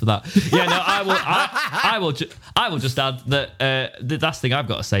that. Pelts for that. Yeah, no, I will just add that the last thing I've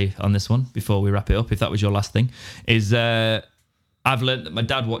got to say on this one before we wrap it up, if that was your last thing, is I've learned that my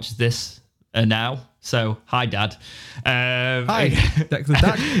dad watches this now. So, hi, Dad. Hi, Dexter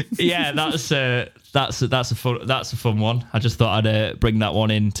Dad. Yeah, that's a fun one. I just thought I'd bring that one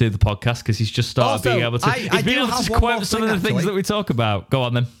into the podcast because he's just started being able to. He's been able to quote some of the things that we talk about. Go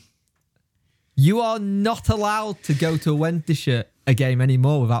on then. You are not allowed to go to a Wednesday shirt a game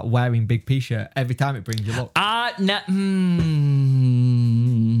anymore without wearing big P shirt every time it brings you luck.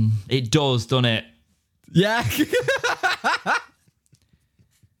 It does, doesn't it? Yeah.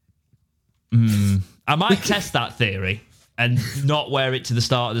 I might test that theory and not wear it to the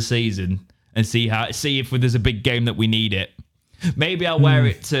start of the season and see if there's a big game that we need it. Maybe I'll wear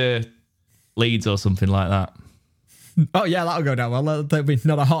it to Leeds or something like that. Oh yeah, that'll go down well. That'll be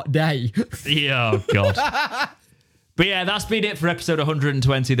not a hot day. Yeah, oh God. But yeah, that's been it for episode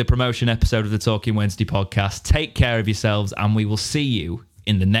 120, the promotion episode of the Talking Wednesday podcast. Take care of yourselves, and we will see you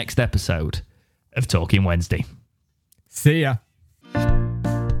in the next episode of Talking Wednesday. See ya.